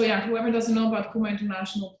 So yeah, whoever doesn't know about Kuma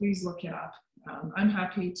International, please look it up. I'm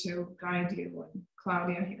happy to guide you, and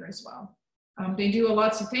Claudia here as well. They do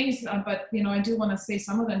lots of things, but I do want to say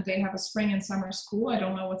some of them, they have a spring and summer school. I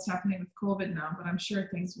don't know what's happening with COVID now, but I'm sure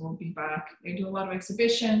things will be back. They do a lot of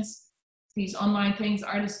exhibitions, these online things,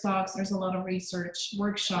 artist talks, there's a lot of research,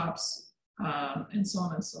 workshops, and so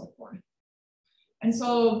on and so forth. And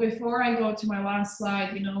so before I go to my last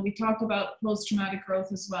slide, we talked about post-traumatic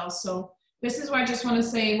growth as well. So this is where I just want to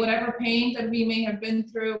say, whatever pain that we may have been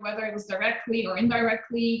through, whether it was directly or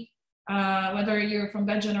indirectly, whether you're from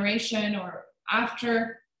that generation or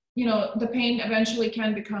after, the pain eventually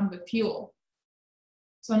can become the fuel.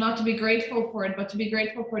 So not to be grateful for it, but to be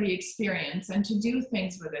grateful for the experience and to do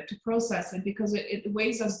things with it, to process it, because it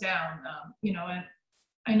weighs us down, and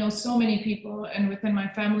I know so many people, and within my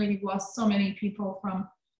family, we've lost so many people from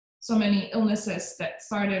so many illnesses that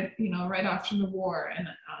started, right after the war. And,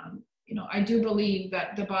 I do believe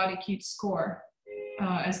that the body keeps score,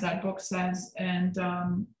 as that book says. And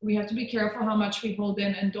we have to be careful how much we hold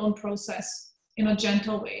in and don't process in a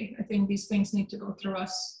gentle way. I think these things need to go through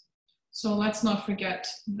us. So let's not forget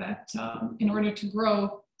that in order to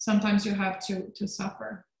grow, sometimes you have to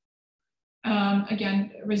suffer.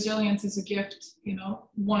 again, resilience is a gift, you know,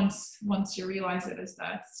 once you realize it as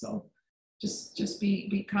that. So just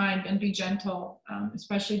be kind and be gentle,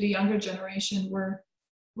 especially the younger generation.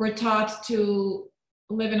 We're taught to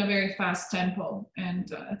live in a very fast tempo,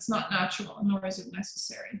 and it's not natural, nor is it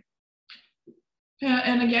necessary.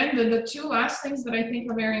 And again, the two last things that I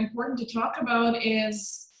think are very important to talk about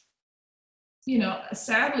is, you know,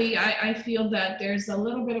 sadly, I feel that there's a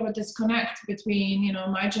little bit of a disconnect between, you know,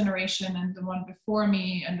 my generation and the one before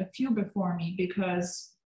me and the few before me,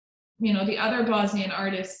 because, you know, the other Bosnian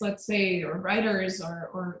artists, let's say, or writers,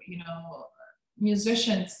 or you know,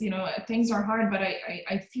 musicians, you know, things are hard, but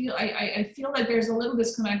I feel like there's a little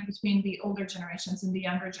disconnect between the older generations and the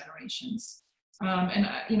younger generations. And,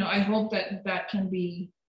 you know, I hope that can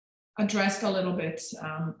be addressed a little bit.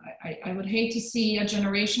 I would hate to see a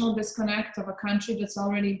generational disconnect of a country that's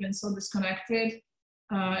already been so disconnected,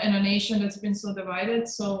 and a nation that's been so divided.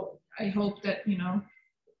 So I hope that, you know,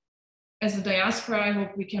 as a diaspora, I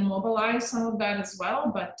hope we can mobilize some of that as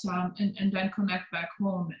well, but and then connect back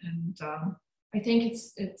home. And I think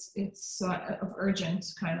it's of urgent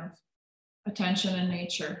kind of attention in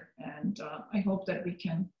nature, and I hope that we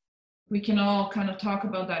can all kind of talk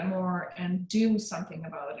about that more and do something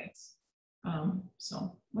about it.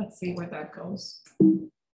 So let's see where that goes.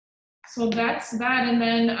 So that's that. And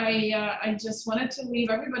then I just wanted to leave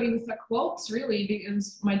everybody with a quote, really,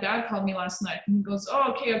 because my dad called me last night and he goes,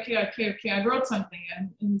 oh, okay, I wrote something. And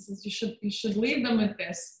he says, you should leave them with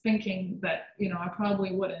this, thinking that, you know, I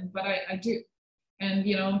probably wouldn't, but I do. And,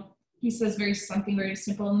 you know, he says something very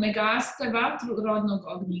simple, ne gaste vatru rodnog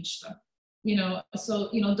ognjišta. You know, so,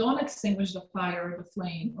 you know, don't extinguish the fire or the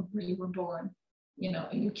flame of where you were born. You know,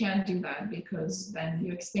 you can't do that, because then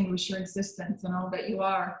you extinguish your existence and all that you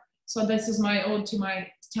are. So this is my ode to my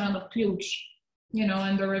town of Ključ, you know,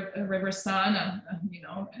 and the river Sana, you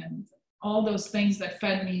know, and all those things that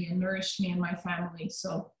fed me and nourished me and my family.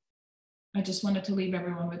 So I just wanted to leave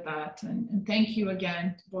everyone with that. And thank you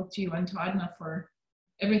again, both to you and to Adna, for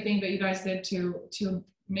everything that you guys did to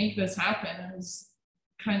make this happen. It was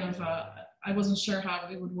kind of, I wasn't sure how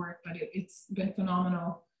it would work, but it's been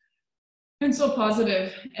phenomenal and so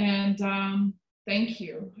positive. And thank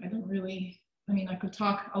you. I mean, I could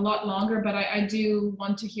talk a lot longer, but I do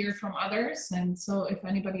want to hear from others. And so if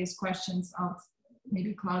anybody has questions,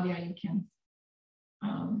 maybe Claudia, you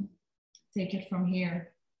can take it from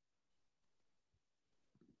here.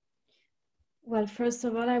 Well, first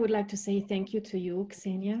of all, I would like to say thank you to you,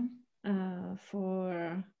 Ksenija,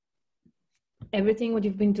 for everything what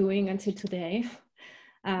you've been doing until today.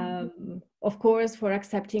 Of course, for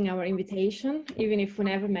accepting our invitation, even if we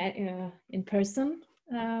never met in person,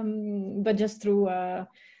 but just through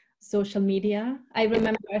social media.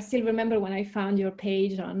 I still remember when I found your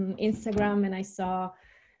page on Instagram and I saw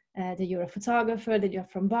that you're a photographer, that you're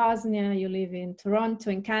from Bosnia, you live in Toronto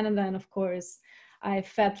in Canada, and of course, I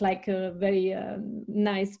felt like a very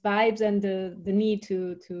nice vibes and the need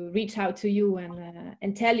to reach out to you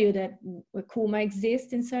and tell you that Kuma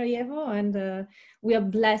exists in Sarajevo, and we are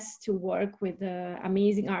blessed to work with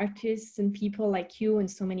amazing artists and people like you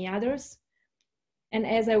and so many others. And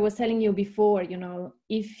as I was telling you before, you know,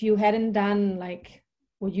 if you hadn't done like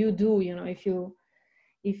what you do, you know,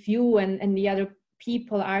 if you and the other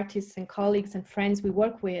people, artists and colleagues and friends we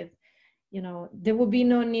work with, you know, there would be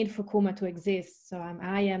no need for Kuma to exist. So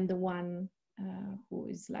I am the one who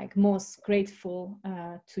is like most grateful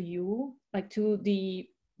to you, like to the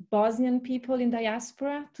Bosnian people in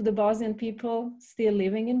diaspora, to the Bosnian people still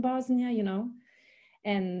living in Bosnia, you know.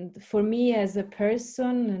 And for me as a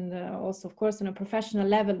person, and also of course on a professional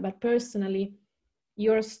level, but personally,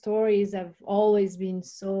 your stories have always been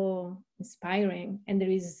so inspiring, and there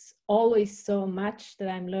is always so much that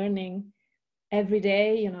I'm learning every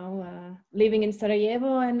day, you know, living in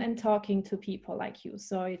Sarajevo and talking to people like you.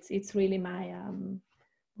 So it's really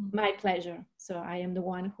my pleasure. So I am the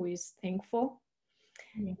one who is thankful.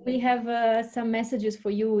 Yeah. We have some messages for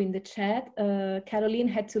you in the chat. Caroline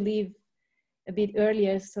had to leave a bit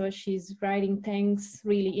earlier, so she's writing, thanks,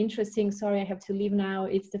 really interesting. Sorry, I have to leave now.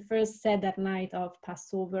 It's the first Seder night of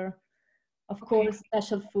Passover. Of course,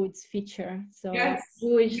 special foods feature. So yes.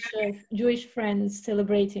 Jewish friends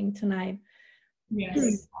celebrating tonight.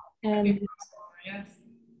 Yes. And yes.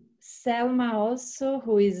 Selma also,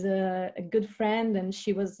 who is a good friend, and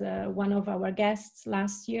she was one of our guests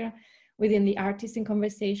last year within the Artists in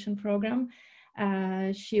Conversation program.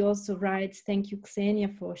 She also writes, thank you,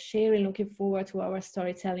 Ksenija, for sharing. Looking forward to our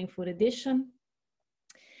storytelling food edition.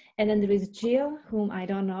 And then there is Jill, whom I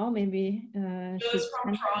don't know, maybe she's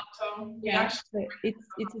from Toronto. Yeah,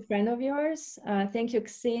 it's a friend of yours. Thank you,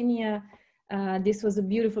 Ksenija, This was a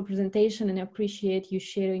beautiful presentation, and I appreciate you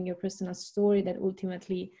sharing your personal story that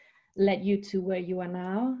ultimately led you to where you are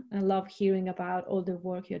now. I love hearing about all the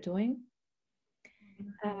work you're doing.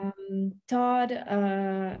 Todd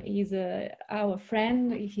is our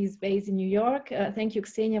friend. He's based in New York. Thank you,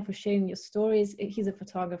 Ksenija, for sharing your stories. He's a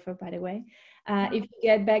photographer, by the way. If you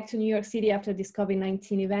get back to New York City after this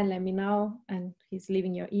COVID-19 event, let me know, and he's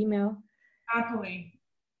leaving your email. Happily.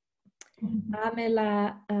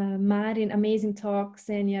 Amela, Marin, amazing talk.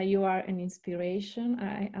 Ksenija, you are an inspiration.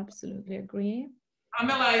 I absolutely agree.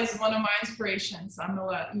 Amela is one of my inspirations.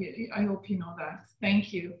 Amela, I hope you know that.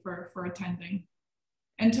 Thank you for attending.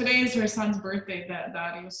 And today is her son's birthday,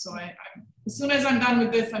 Darius. So as soon as I'm done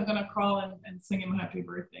with this, I'm gonna call and sing him a happy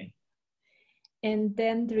birthday. And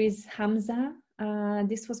then there is Hamza.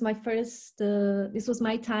 This was my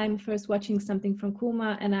time first watching something from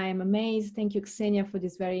Kuma, and I am amazed. Thank you, Ksenija, for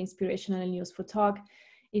this very inspirational and useful talk.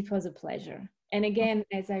 It was a pleasure. And again,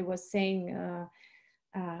 as I was saying,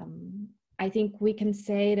 I think we can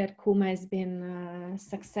say that Kuma has been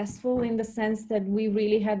successful in the sense that we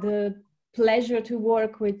really had the pleasure to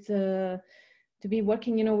work with, to be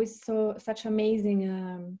working, you know, with such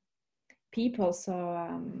amazing people. So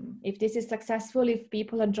if this is successful, if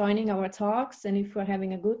people are joining our talks, and if we're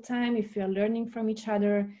having a good time, if we are learning from each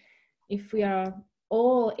other, if we are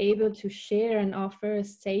all able to share and offer a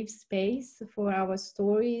safe space for our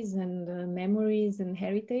stories and memories and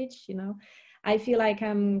heritage, you know, I feel like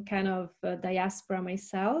I'm kind of a diaspora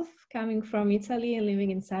myself, coming from Italy and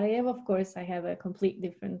living in Sarajevo. Of course, I have a complete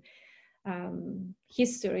different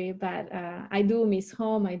history, but I do miss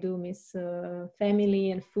home. I do miss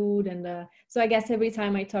family and food, and so I guess every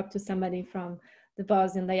time I talk to somebody from the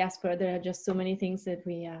Bosnian diaspora, there are just so many things that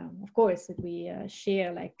we, of course, that we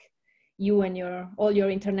share, like you and all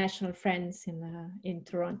your international friends in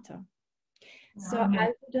Toronto. So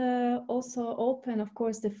I would also open, of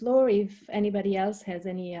course, the floor if anybody else has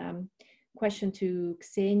any question to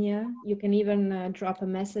Ksenija. You can even drop a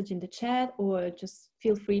message in the chat, or just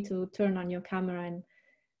feel free to turn on your camera and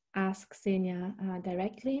ask Ksenija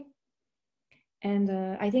directly. And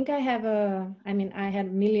I think I have I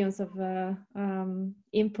had millions of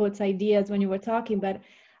inputs, ideas when you were talking, but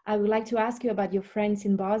I would like to ask you about your friends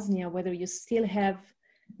in Bosnia, whether you still have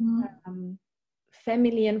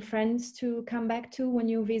family and friends to come back to when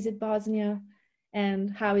you visit Bosnia.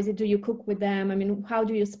 And how is it? Do you cook with them? I mean, how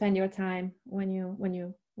do you spend your time when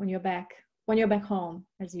you're back home,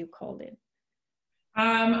 as you called it?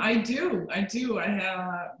 I do. I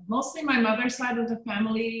have mostly my mother's side of the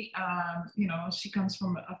family. You know, she comes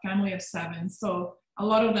from a family of 7, so a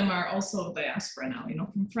lot of them are also diaspora now. You know,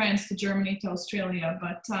 from France to Germany to Australia.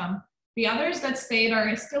 But the others that stayed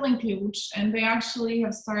are still in Cluj, and they actually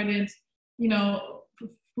have started, you know,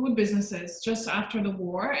 food businesses just after the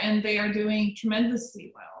war, and they are doing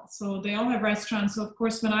tremendously well. So they all have restaurants. So of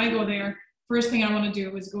course, when I go there, first thing I want to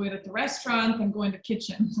do is go eat at the restaurant and go in the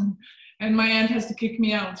kitchen. And my aunt has to kick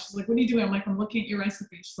me out. She's like, "What are you doing?" I'm like, "I'm looking at your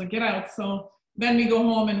recipe." She's like, "Get out." So then we go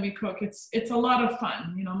home and we cook. It's a lot of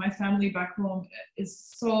fun. You know, my family back home is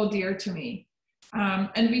so dear to me.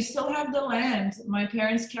 And we still have the land. My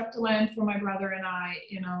parents kept the land for my brother and I.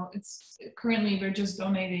 You know, it's currently we're just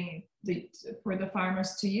donating for the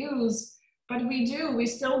farmers to use. But we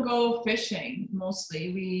still go fishing mostly.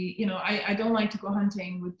 You know, I don't like to go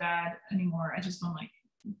hunting with Dad anymore. I just don't like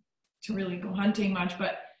to really go hunting much.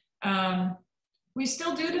 But we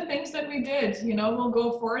still do the things that we did. You know, we'll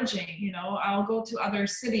go foraging. You know, I'll go to other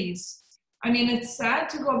cities. I mean, it's sad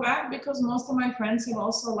to go back because most of my friends have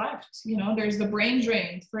also left. You know, there's the brain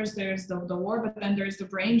drain. First, there's the war, but then there's the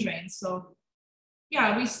brain drain. So,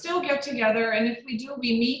 yeah, we still get together. And if we do,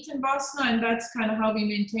 we meet in Bosnia, and that's kind of how we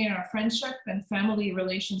maintain our friendship and family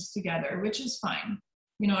relations together, which is fine.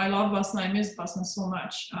 You know, I love Bosnia. I miss Bosnia so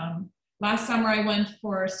much. Last summer, I went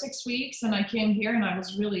for 6 weeks, and I came here, and I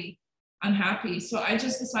was really unhappy. So I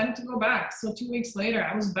just decided to go back. So 2 weeks later,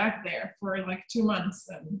 I was back there for like 2 months,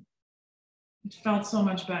 and it felt so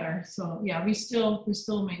much better. So yeah, we still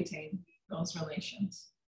maintain those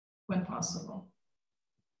relations when possible.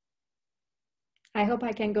 I hope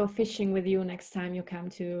I can go fishing with you next time you come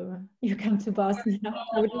to Bosnia.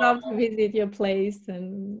 I would love to visit your place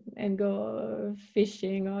and go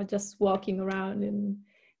fishing or just walking around. And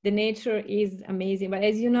the nature is amazing. But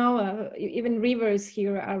as you know, even rivers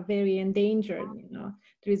here are very endangered. You know,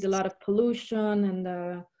 there is a lot of pollution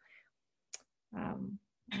and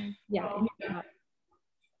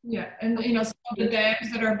yeah, and you know, some of the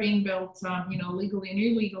dams that are being built, you know, legally and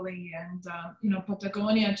illegally, and you know,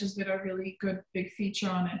 Patagonia just did a really good big feature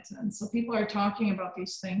on it, and so people are talking about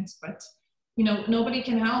these things, but you know, nobody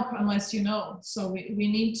can help unless you know. So we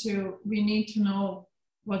need to know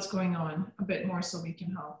what's going on a bit more so we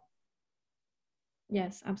can help.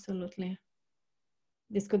 Yes, absolutely.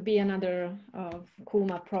 This could be another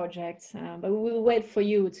Kuma project, but we will wait for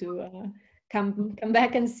you to come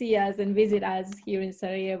back and see us and visit us here in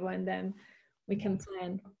Sarajevo, and then we can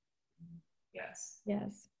plan. Yes.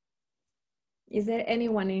 Yes. Is there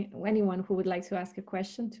anyone who would like to ask a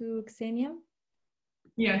question to Ksenija?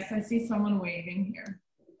 Yes, I see someone waving here.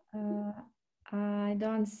 I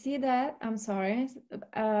don't see that. I'm sorry.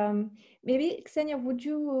 Maybe Ksenija, would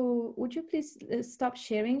you please stop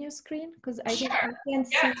sharing your screen, because I can't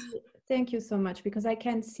see. Thank you so much, because I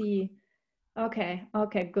can't see. Okay,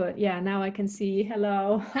 good. Yeah, now I can see.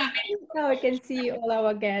 Hello. Now I can see all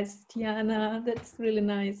our guests. Tiana, that's really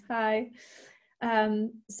nice. Hi.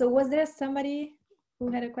 So was there somebody who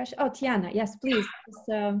had a question? Oh, Tiana, yes, please.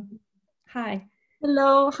 Hi.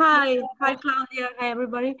 Hello, hi Claudia, hi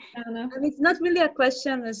everybody. Tiana. It's not really a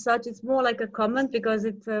question as such, it's more like a comment, because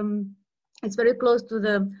it's very close to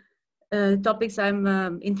the topics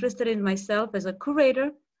I'm interested in myself as a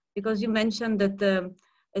curator, because you mentioned that the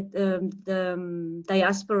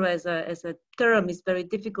diaspora as a term is very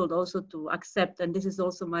difficult also to accept, and this is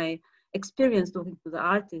also my experience talking to the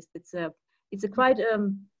artist. It's a quite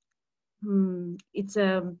it's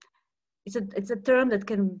a term that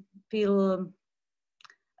can feel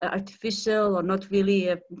artificial or not really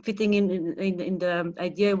fitting in the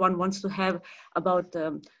idea one wants to have about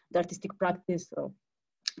the artistic practice or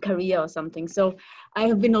career or something. So I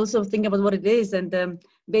have been also thinking about what it is, and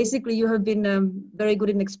basically you have been very good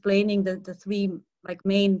in explaining the three like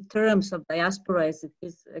main terms of diaspora, as it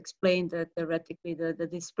is explained theoretically. The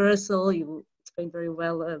dispersal, you explained very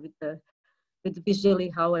well with visually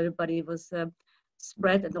how everybody was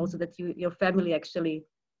spread, and also that your family actually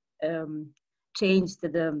changed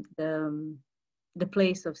the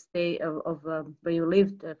place of stay of where you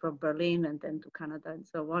lived, from Berlin and then to Canada and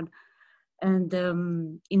so on. And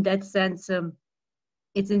in that sense,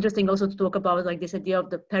 it's interesting also to talk about like this idea of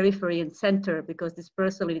the periphery and center, because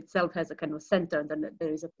dispersal in itself has a kind of center, and then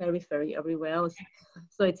there is a periphery everywhere else.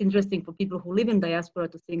 So it's interesting for people who live in diaspora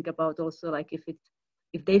to think about also like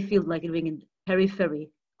if they feel like living in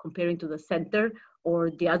periphery comparing to the center,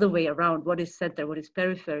 or the other way around. What is center? What is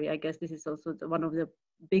periphery? I guess this is also one of the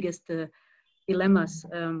biggest dilemmas.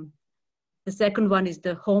 The second one is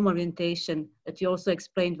the home orientation that you also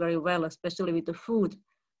explained very well, especially with the food,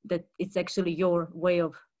 that it's actually your way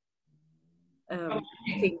of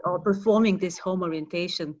eating or performing this home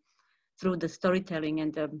orientation through the storytelling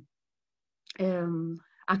and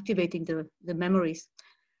activating the memories.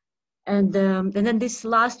 And then this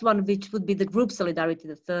last one, which would be the group solidarity,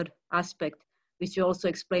 the third aspect, which you also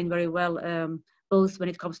explained very well, both when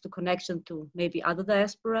it comes to connection to maybe other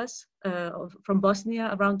diasporas from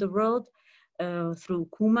Bosnia around the world, through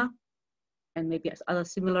Kuma and maybe other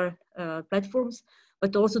similar platforms,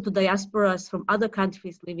 but also to diasporas from other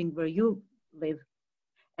countries living where you live.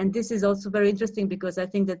 And this is also very interesting, because I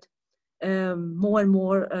think that more and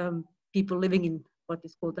more people living in what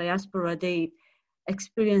is called diaspora, they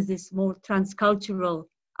experience this more transcultural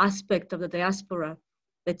aspect of the diaspora,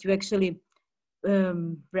 that you actually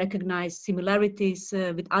recognize similarities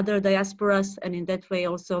with other diasporas, and in that way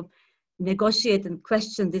also negotiate and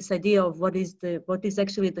question this idea of what is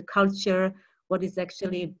actually the culture, what is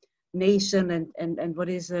actually nation, and what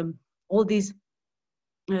is all these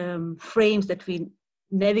frames that we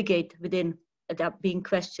navigate within that being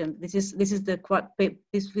questioned. This is what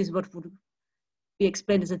would be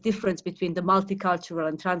explained as a difference between the multicultural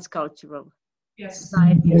and transcultural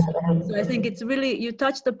societies. So I think it's really, you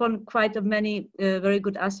touched upon quite a many very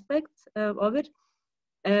good aspects of it.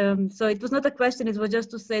 So it was not a question, it was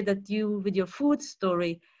just to say that you, with your food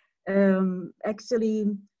story, actually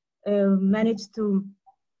managed to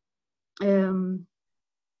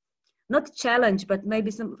not challenge, but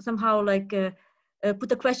maybe somehow like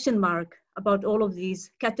put a question mark about all of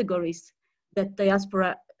these categories that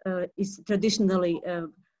diaspora is traditionally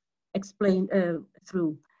explained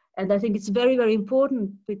through. And I think it's very, very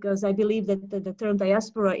important, because I believe that the term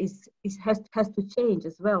diaspora has to change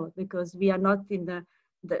as well, because we are not in the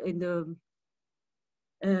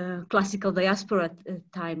classical diaspora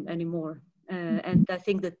time anymore. And I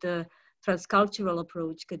think that the transcultural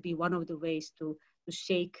approach could be one of the ways to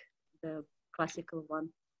shake the classical one.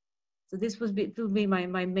 So this would be my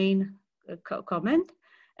main comment.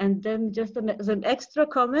 And then just as an extra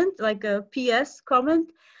comment, like a PS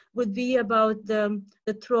comment, would be about the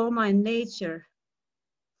trauma in nature.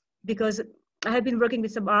 Because I have been working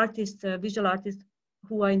with some artists, visual artists,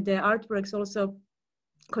 who are in their artworks also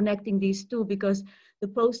connecting these two, because the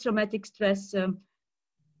post-traumatic stress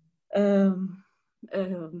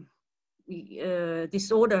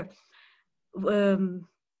disorder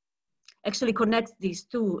actually connects these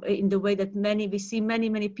two in the way that we see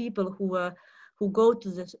many people who go to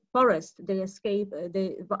the forest, they escape,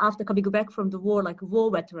 after coming back from the war, like war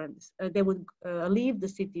veterans, they would leave the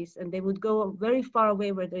cities and they would go very far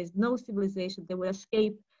away where there is no civilization. They would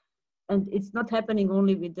escape, and it's not happening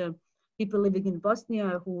only with the people living in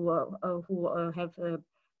Bosnia who have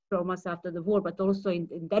traumas after the war, but also in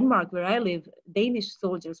Denmark, where I live, Danish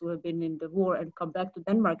soldiers who have been in the war and come back to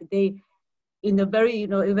Denmark, they, in a very,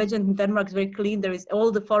 imagine Denmark is very clean. There is,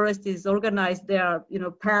 all the forest is organized. There are,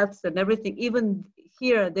 paths and everything. Even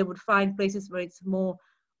here, they would find places where it's more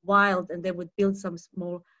wild, and they would build some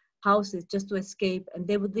small houses just to escape. And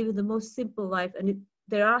they would live the most simple life. And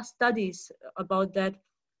there are studies about that,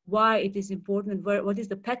 why it is important, what is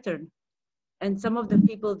the pattern. And some of the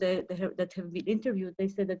people that have been interviewed, they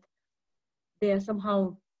said that they are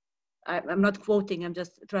somehow, I'm not quoting, I'm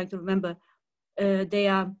just trying to remember,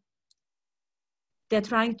 they're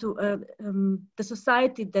trying to, the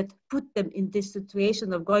society that put them in this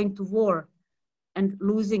situation of going to war and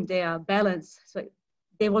losing their balance, so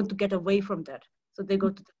they want to get away from that. So they go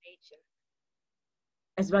to the nature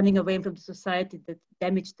as running away from the society that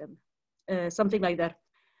damaged them, something like that.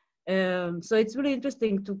 So it's really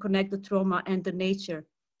interesting to connect the trauma and the nature.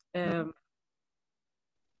 And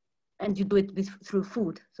you do it through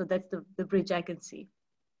food. So that's the bridge I can see.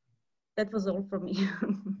 That was all from me.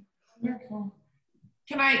 Wonderful.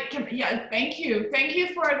 Yeah, thank you. Thank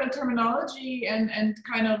you for the terminology and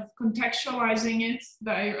kind of contextualizing it.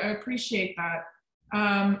 I appreciate that.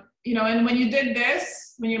 And when you did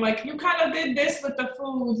this, when you're like, you kind of did this with the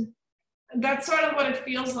food, that's sort of what it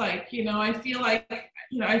feels like. I feel like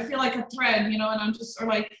a thread, and I'm just, or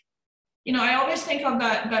like, I always think of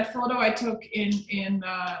that photo I took in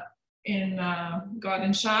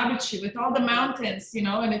Šabići with all the mountains,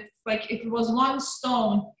 and it's like, it was one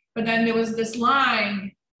stone, but then there was this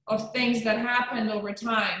line of things that happened over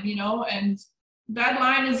time, and that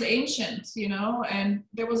line is ancient, and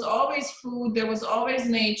there was always food, there was always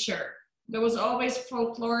nature, there was always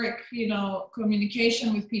folkloric,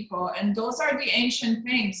 communication with people. And those are the ancient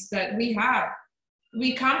things that we have.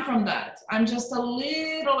 We come from that. I'm just a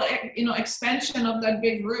little, extension of that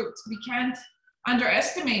big root. We can't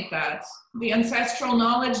underestimate that, the ancestral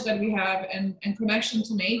knowledge that we have and connection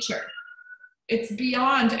to nature. It's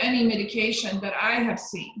beyond any medication that I have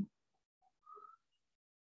seen.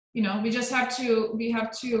 We just have to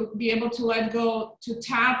be able to let go, to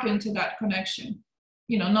tap into that connection.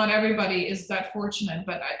 Not everybody is that fortunate,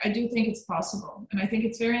 but I do think it's possible. And I think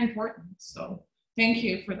it's very important. So thank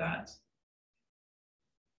you for that.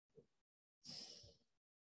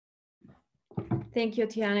 Thank you,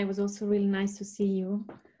 Tiana. It was also really nice to see you.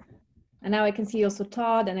 And now I can see also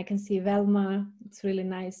Todd, and I can see Velma. It's really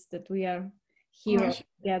nice that we are here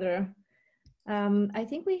together. I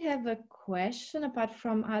think we have a question apart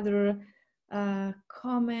from other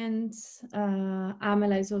comments.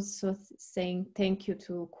 Amela is also saying thank you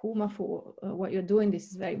to Kuma for what you're doing. This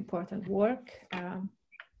is very important work.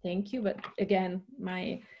 Thank you. But again,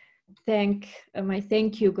 my thank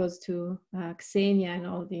you goes to Ksenija and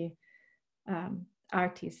all the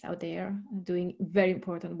artists out there doing very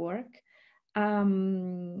important work.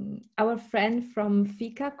 Our friend from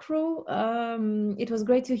Fika crew, it was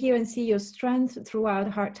great to hear and see your strength throughout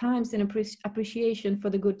hard times and appreciation for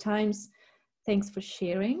the good times. Thanks for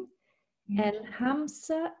sharing. And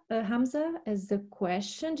Hamza has the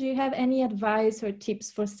question, do you have any advice or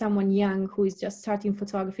tips for someone young who is just starting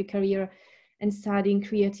photography career and studying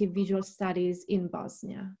creative visual studies in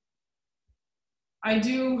Bosnia? I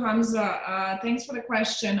do, Hamza. Thanks for the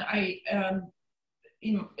question.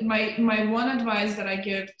 My one advice that I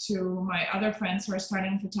give to my other friends who are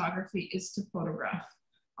starting photography is to photograph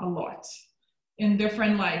a lot, in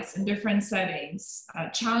different lights, in different settings.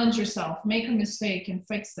 Challenge yourself, make a mistake and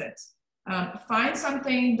fix it. Find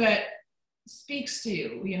something that speaks to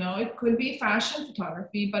you. It could be fashion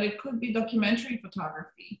photography, but it could be documentary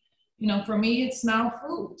photography. For me, it's now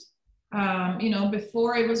food.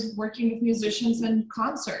 Before I was working with musicians and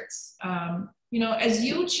concerts. As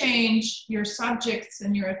you change, your subjects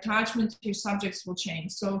and your attachment to your subjects will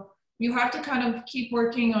change. So you have to kind of keep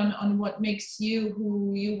working on what makes you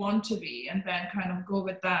who you want to be, and then kind of go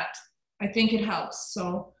with that. I think it helps.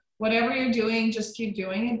 So whatever you're doing, just keep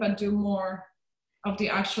doing it, but do more of the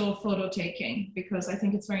actual photo taking, because I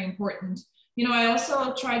think it's very important. I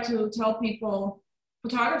also try to tell people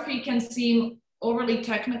photography can seem overly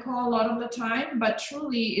technical a lot of the time, but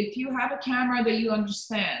truly, if you have a camera that you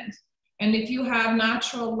understand And if you have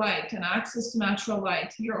natural light and access to natural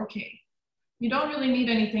light, you're okay. You don't really need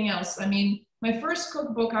anything else. I mean, my first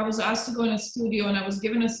cookbook, I was asked to go in a studio, and I was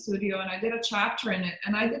given a studio, and I did a chapter in it,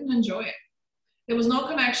 and I didn't enjoy it. There was no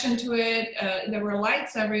connection to it. There were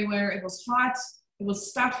lights everywhere. It was hot. It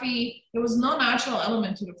was stuffy. There was no natural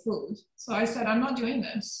element to the food. So I said, I'm not doing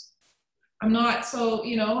this. I'm not. So,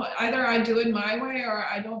 you know, either I do it my way or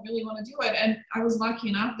I don't really want to do it. And I was lucky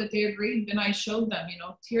enough that they agreed, and I showed them, you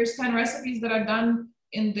know, here's 10 recipes that I've done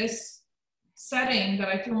in this setting that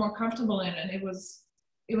I feel more comfortable in. And it was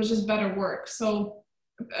just better work. So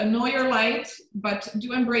know your light, but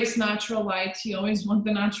do embrace natural light. You always want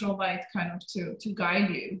the natural light kind of to guide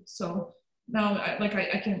you. So now,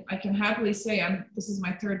 I can happily say this is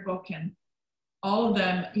my third book, and all of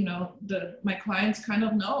them, you know, my clients kind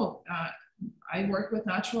of know I work with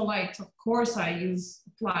natural light. Of course, I use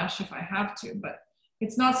flash if I have to, but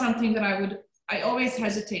it's not something that I always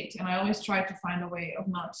hesitate, and I always try to find a way of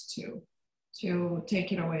not to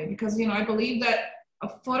take it away, because, you know, I believe that a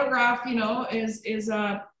photograph, you know, is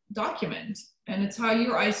a document, and it's how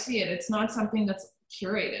your eyes see it. It's not something that's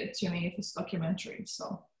curated to me if it's documentary.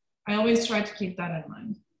 So I always try to keep that in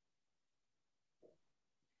mind.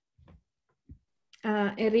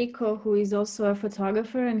 Enrico, who is also a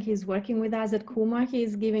photographer and he's working with us at Kuma,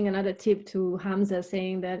 he's giving another tip to Hamza,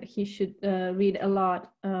 saying that he should read a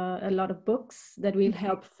lot of books that will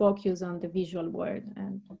help focus on the visual world.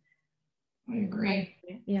 And I agree.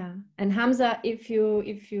 Yeah, and Hamza, if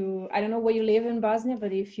you, I don't know where you live in Bosnia,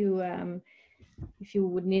 but if you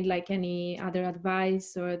would need like any other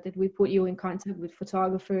advice, or that we put you in contact with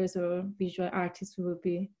photographers or visual artists, we would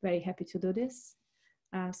be very happy to do this.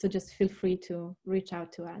 So just feel free to reach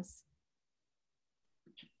out to us.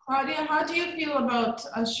 Claudia, how do you feel about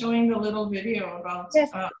us showing the little video about? Yes,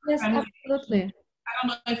 absolutely. I don't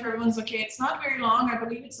know if everyone's okay. It's not very long. I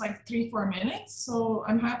believe it's like 3-4 minutes. So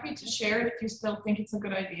I'm happy to share it if you still think it's a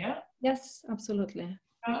good idea. Yes, absolutely.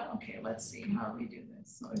 Okay, let's see how we do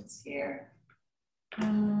this. So it's here.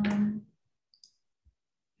 And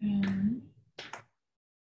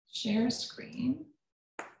share screen.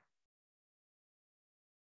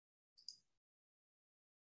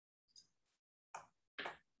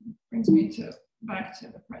 Brings me back to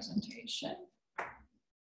the presentation.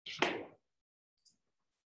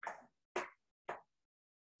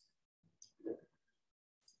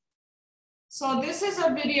 So this is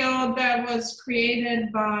a video that was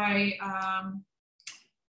created by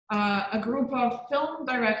a group of film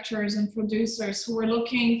directors and producers who were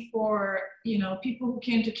looking for, you know, people who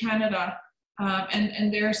came to Canada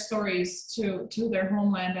and their stories to their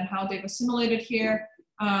homeland and how they've assimilated here.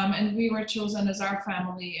 And we were chosen as our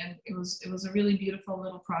family, and it was a really beautiful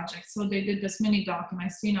little project. So they did this mini doc, and I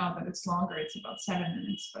see now that it's longer. It's about 7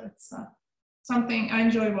 minutes, but it's something I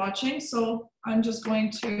enjoy watching. So I'm just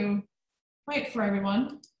going to wait for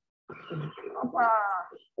everyone.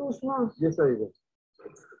 Yes, I do.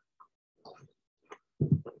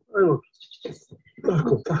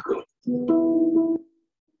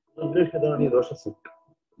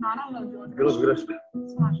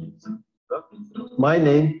 My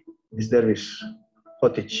name is Dervish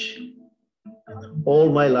Hotić. All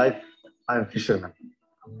my life, I'm fisherman.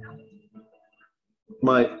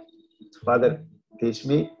 My father teach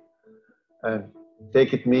me and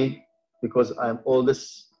take it me because I'm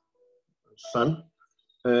oldest son,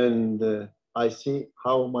 and I see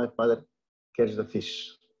how my father catch the fish,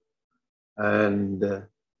 and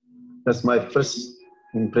that's my first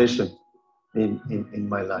impression in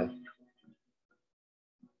my life.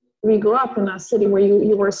 We grew up in a city where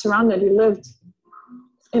you were surrounded. You lived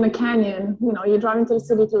in a canyon. You know, you drive into the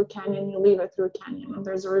city through a canyon, you leave it through a canyon, and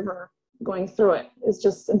there's a river going through it. It's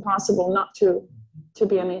just impossible not to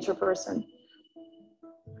be a nature person.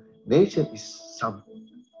 Nature is some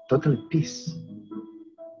total peace.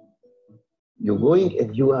 You're going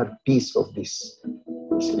and you are piece of this.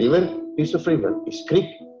 This river, piece of river. This creek,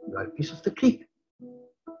 you are piece of the creek.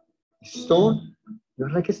 This stone, you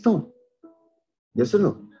are like a stone. Yes or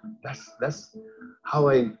no? That's how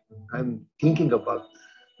I'm thinking about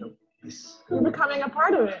this. You're becoming a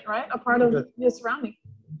part of it, right? A part of your surrounding.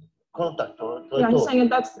 Contact. Yeah, I'm saying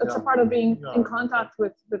that's a part of being in contact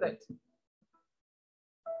with it.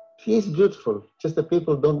 It's beautiful. Just the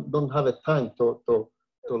people don't have a time to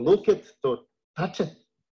look at, to touch it,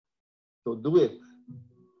 to do it.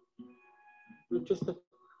 You just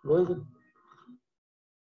go in.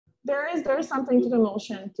 There is something to the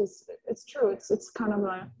emotion. It's true. It's kind of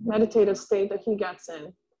a meditative state that he gets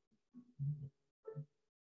in.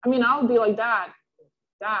 I mean, I'll be like, Dad,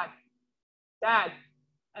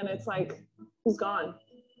 and it's like he's gone,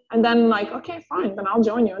 And then like, okay, fine, then I'll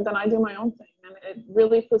join you. And then I do my own thing. And it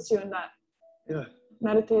really puts you in that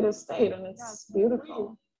meditative state, and it's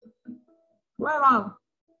beautiful.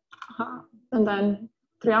 And then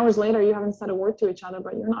 3 hours later, you haven't said a word to each other,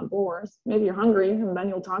 but you're not bored. Maybe you're hungry, and then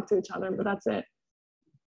you'll talk to each other, but that's it.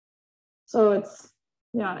 So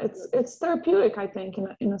it's therapeutic, I think,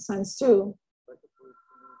 in a sense too.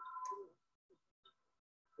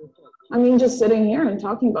 I mean, just sitting here and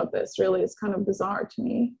talking about this really is kind of bizarre to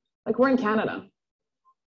me. Like, we're in Canada.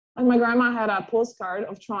 Like, my grandma had a postcard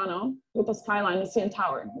of Toronto with the skyline, the CN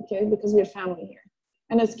Tower, okay, because we had family here.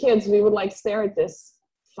 And as kids, we would like stare at this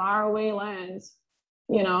faraway land,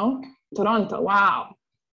 you know, Toronto, wow.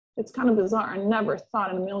 It's kind of bizarre. I never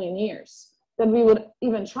thought in a million years that we would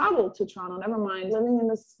even travel to Toronto, never mind living in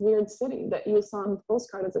this weird city that you saw on the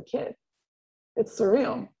postcard as a kid. It's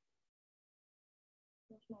surreal.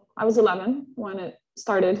 I was 11 when it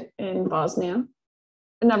started in Bosnia.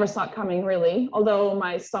 I never saw it coming, really, although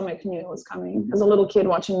my stomach knew it was coming. As a little kid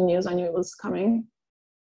watching the news, I knew it was coming.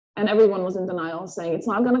 And everyone was in denial, saying, it's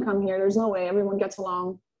not going to come here. There's no way. Everyone gets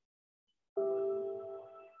along.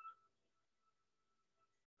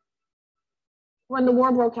 When the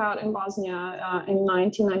war broke out in Bosnia in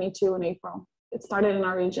 1992 in April, it started in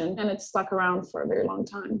our region, and it stuck around for a very long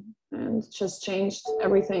time and just changed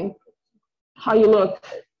everything. How you look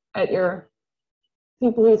at your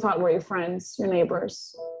people who you thought were your friends, your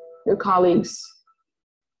neighbors, your colleagues.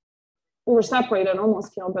 We were separated,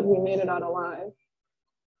 almost killed, but we made it out alive.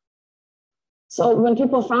 So when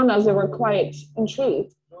people found us, they were quite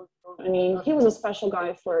intrigued. I mean, he was a special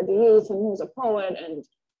guy for the youth, and he was a poet and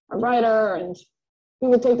a writer, and he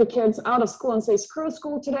would take the kids out of school and say, screw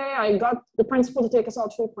school today, I got the principal to take us all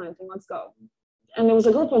tree planting, let's go. And there was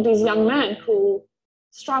a group of these young men who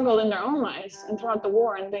struggled in their own lives and throughout the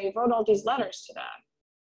war, and they wrote all these letters to Dad.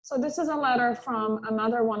 So this is a letter from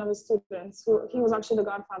another one of his students, who he was actually the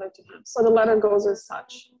godfather to him. So the letter goes as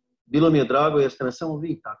such. Bilo mi je drago jer ste me samo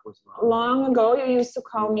vi tako zvali. Long ago, you used to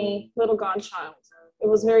call me little godchild. It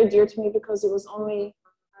was very dear to me because it was only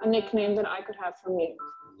a nickname that I could have from you.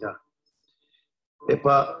 Ja. E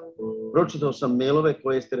pa, pročitao sam mailove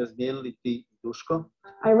koje ste razmijenili ti i Duško.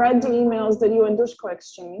 I read the emails that you and Duško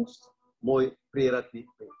exchanged. Moj prijeratni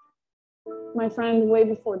prijatelj. My friend way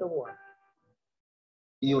before the war.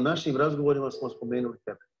 I u našim razgovorima smo spomenuli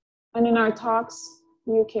tebe. And in our talks,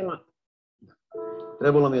 you came up.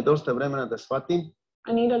 Trebalo mi je dosta vremena da shvatim.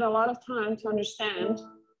 I needed a lot of time to understand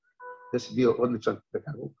Da si bio odličan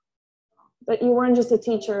pedagog. that you weren't just a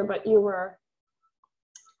teacher, but you were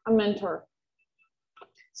a mentor.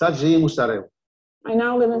 Sad živim u Sarajevu. I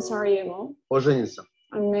now live in Sarajevo. Oženjen sam.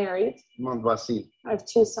 I'm married. Imam 2 sina. I have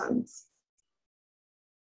 2 sons.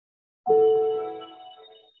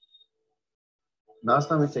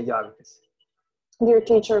 Nastavnice, javite se. Dear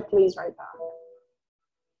teacher, please write back.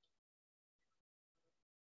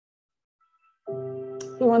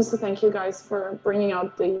 He wants to thank you guys for bringing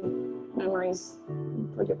out the memories,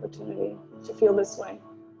 for the opportunity to feel this way.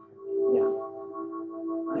 Yeah,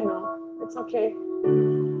 I know. It's okay.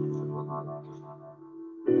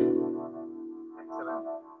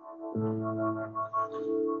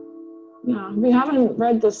 Yeah, we haven't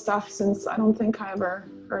read this stuff since I don't think I ever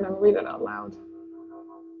heard him read it out loud.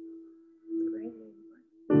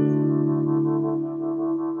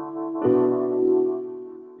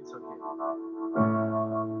 It's okay.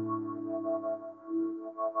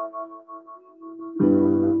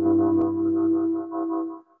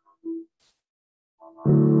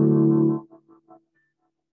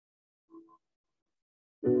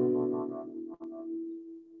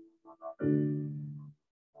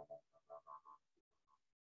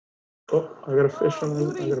 Oh, I got a fish on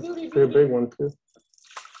it. I got a pretty big one too.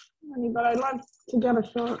 Honey, but I'd love to get a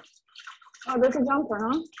shot. Oh, there's a jumper,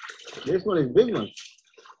 huh? This one is big one.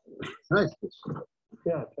 Nice fish.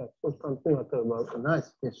 Yeah, first time seeing that about.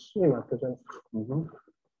 Nice fish. Mm-hmm.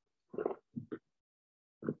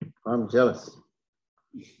 I'm jealous.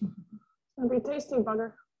 It'll be tasty,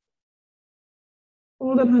 bugger.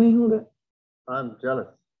 Hold it, honey, hold it. I'm jealous.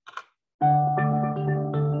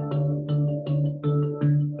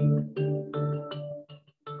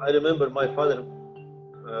 I remember my father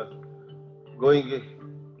going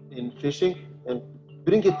in fishing and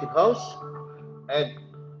bring it to house, and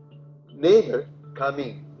neighbor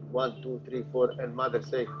coming 1, 2, 3, 4, and mother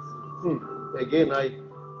say, again I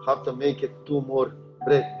have to make it 2 more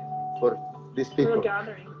bread for these people. For the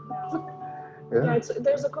gathering. Yeah,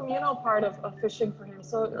 there's a communal part of fishing for him.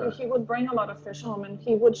 So he would bring a lot of fish home, and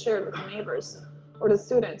he would share it with the neighbors or the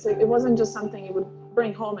students. It wasn't just something you would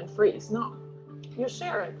bring home and freeze. No, you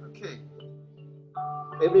share it. Okay.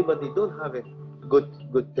 Everybody don't have a good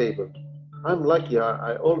good table. I'm lucky.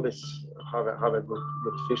 I always have a good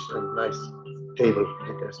fish and nice table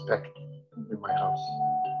to respect in my house.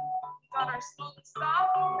 Got our smoked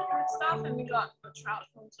stuff, and we got the trout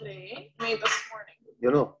from today, made this morning.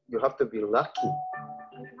 You know, you have to be lucky.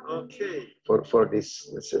 Okay. For this,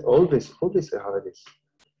 all this I have this.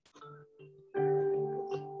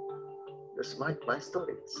 That's my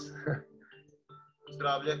stories.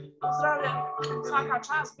 Zdravlje. Zdravlje. Svaka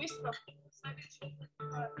čast, bistro.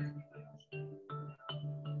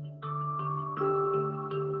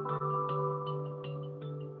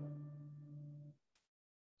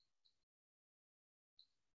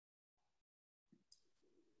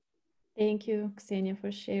 Thank you, Ksenija,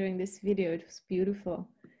 for sharing this video. It was beautiful.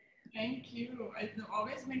 Thank you. It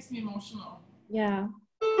always makes me emotional. Yeah.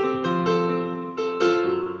 Is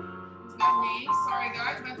that me? Sorry,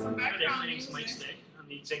 guys. That's some background music. Mike Stay. I'm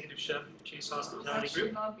the executive chef of Chase Hospitality That should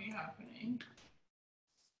Group. not be happening.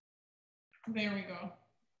 There we go.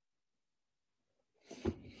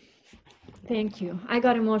 Thank you. I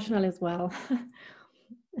got emotional as well.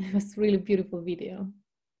 It was a really beautiful video.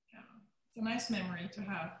 Yeah. It's a nice memory to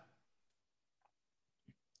have.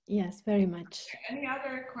 Yes, very much. Any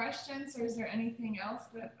other questions, or is there anything else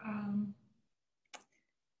that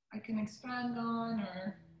I can expand on?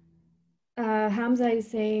 Or Hamza is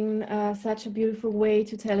saying such a beautiful way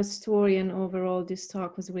to tell a story, and overall this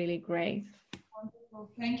talk was really great.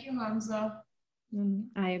 wonderful. Thank you, Hamza.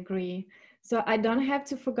 I agree. So I don't have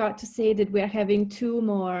to forget to say that we're having 2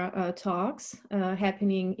 more talks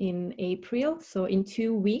happening in April. So in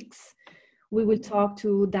 2 weeks, we will talk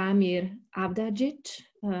to Damir Avdajic,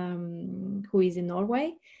 who is in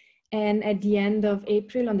Norway. And at the end of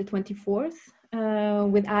April, on the 24th,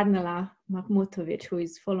 with Adnela Mahmutovic, who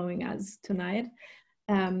is following us tonight.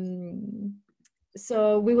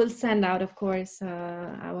 So we will send out, of course,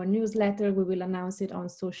 our newsletter. We will announce it on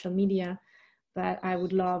social media. But I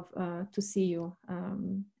would love to see you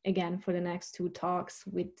again for the next 2 talks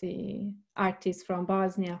with the artists from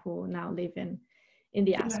Bosnia who now live in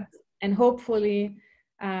the diaspora. Yes. And hopefully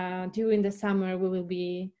during the summer we will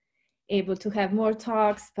be able to have more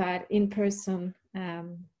talks, but in person.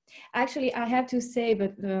 Actually, I have to say,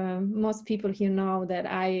 but most people here know that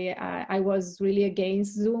I was really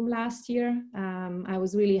against Zoom last year. I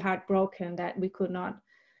was really heartbroken that we could not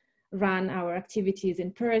run our activities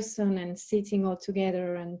in person and sitting all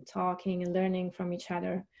together and talking and learning from each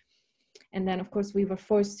other. And then, of course, we were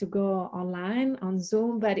forced to go online on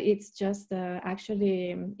Zoom, but it's just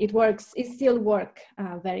actually, it works, it still works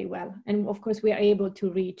very well. And of course, we are able to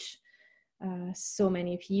reach so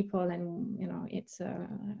many people, and, you know, it's,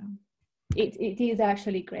 it is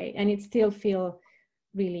actually great. And it still feels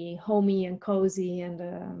really homey and cozy, and,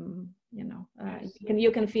 you know,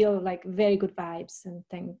 you can feel like very good vibes, and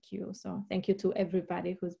thank you. So thank you to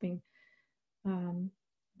everybody who's been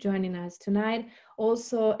joining us tonight.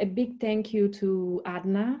 Also, a big thank you to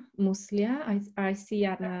Adna Muslia. I see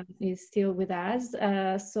Adna is still with us.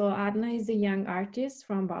 So Adna is a young artist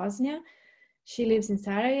from Bosnia. She lives in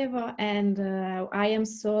Sarajevo, and I am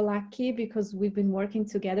so lucky because we've been working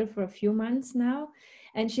together for a few months now.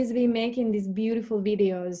 And she's been making these beautiful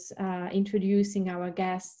videos introducing our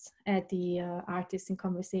guests at the Artists in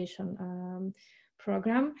Conversation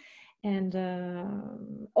program. And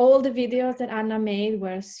all the videos that Anna made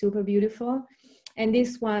were super beautiful. And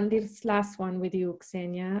this last one with you,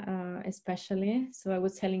 Ksenija, especially. So I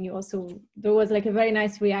was telling you also, there was like a very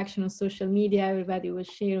nice reaction on social media. Everybody was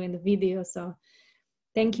sharing the video. So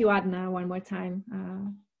thank you, Adna, one more time.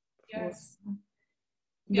 Yes.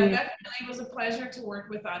 Yeah, definitely. It was a pleasure to work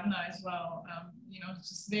with Adna as well. You know, it's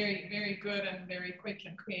just very, very good and very quick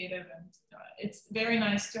and creative. And it's very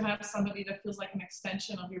nice to have somebody that feels like an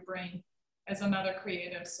extension of your brain as another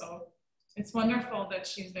creative. So it's wonderful that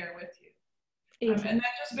she's there with you. And then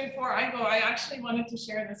just before I go, I actually wanted to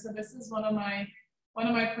share this. So this is one of my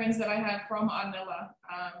prints that I have from Adnela,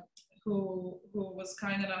 who was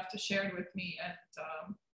kind enough to share it with me. And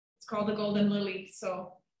it's called The Golden Lily.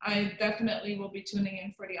 So I definitely will be tuning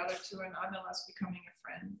in for the other 2, and Adnela's becoming a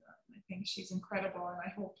friend. I think she's incredible, and I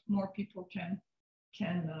hope more people can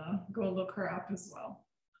go look her up as well.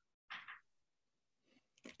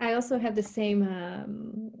 I also have the same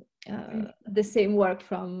work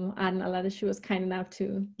from Adnela that she was kind enough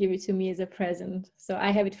to give it to me as a present. So I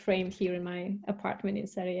have it framed here in my apartment in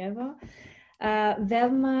Sarajevo.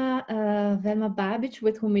 Velma Babic,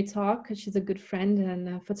 with whom we talk, she's a good friend and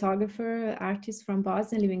a photographer, artist from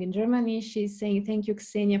Bosnia, living in Germany. She's saying, thank you,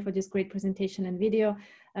 Ksenija, for this great presentation and video.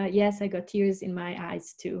 Yes, I got tears in my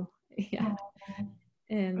eyes too. Yeah.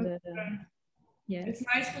 And Yes. It's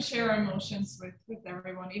nice to share our emotions with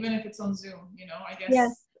everyone, even if it's on Zoom, you know, I guess.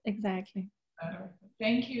 Yes, exactly.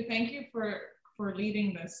 Thank you for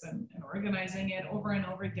leading this and organizing it over and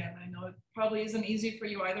over again. I know it probably isn't easy for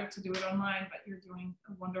you either to do it online, but you're doing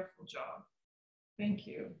a wonderful job. Thank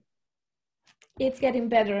you. It's getting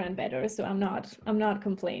better and better, so I'm not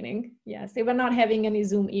complaining. Yes, we're not having any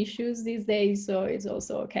Zoom issues these days, so it's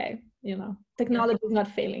also okay. You know, technology is not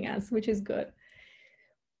failing us, which is good.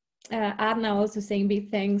 Arna also saying big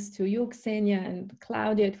thanks to you, Ksenija and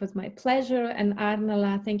Claudia. It was my pleasure. And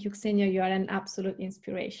Arnala, thank you, Ksenija. You are an absolute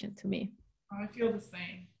inspiration to me. I feel the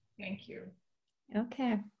same. Thank you.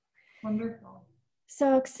 Okay. Wonderful.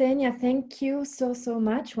 So Ksenija, thank you so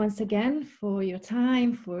much once again for your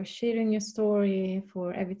time, for sharing your story,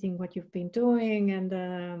 for everything what you've been doing.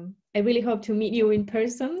 And I really hope to meet you in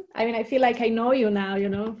person. I mean, I feel like I know you now, you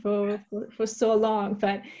know, for so long,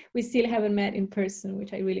 but we still haven't met in person,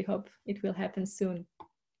 which I really hope it will happen soon.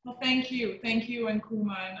 Well, thank you. Thank you and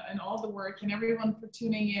Kuma and all the work and everyone for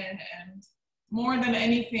tuning in. And more than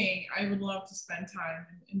anything, I would love to spend time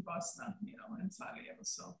in Bosnia, you know, in Sarajevo.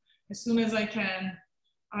 So as soon as I can,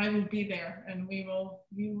 I will be there and we will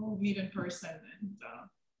meet in person and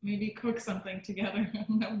maybe cook something together.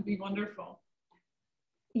 That would be wonderful.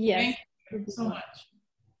 Yes. Thank you so much.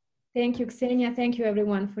 Thank you, Ksenija. Thank you,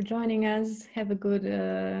 everyone, for joining us. Have a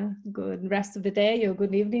good rest of the day or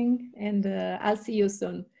good evening, and I'll see you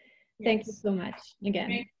soon. Yes. Thank you so much again.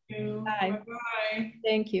 Thank you. Bye. Bye-bye.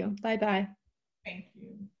 Thank you. Bye-bye. Thank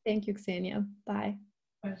you. Thank you, Ksenija. Bye.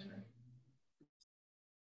 Pleasure.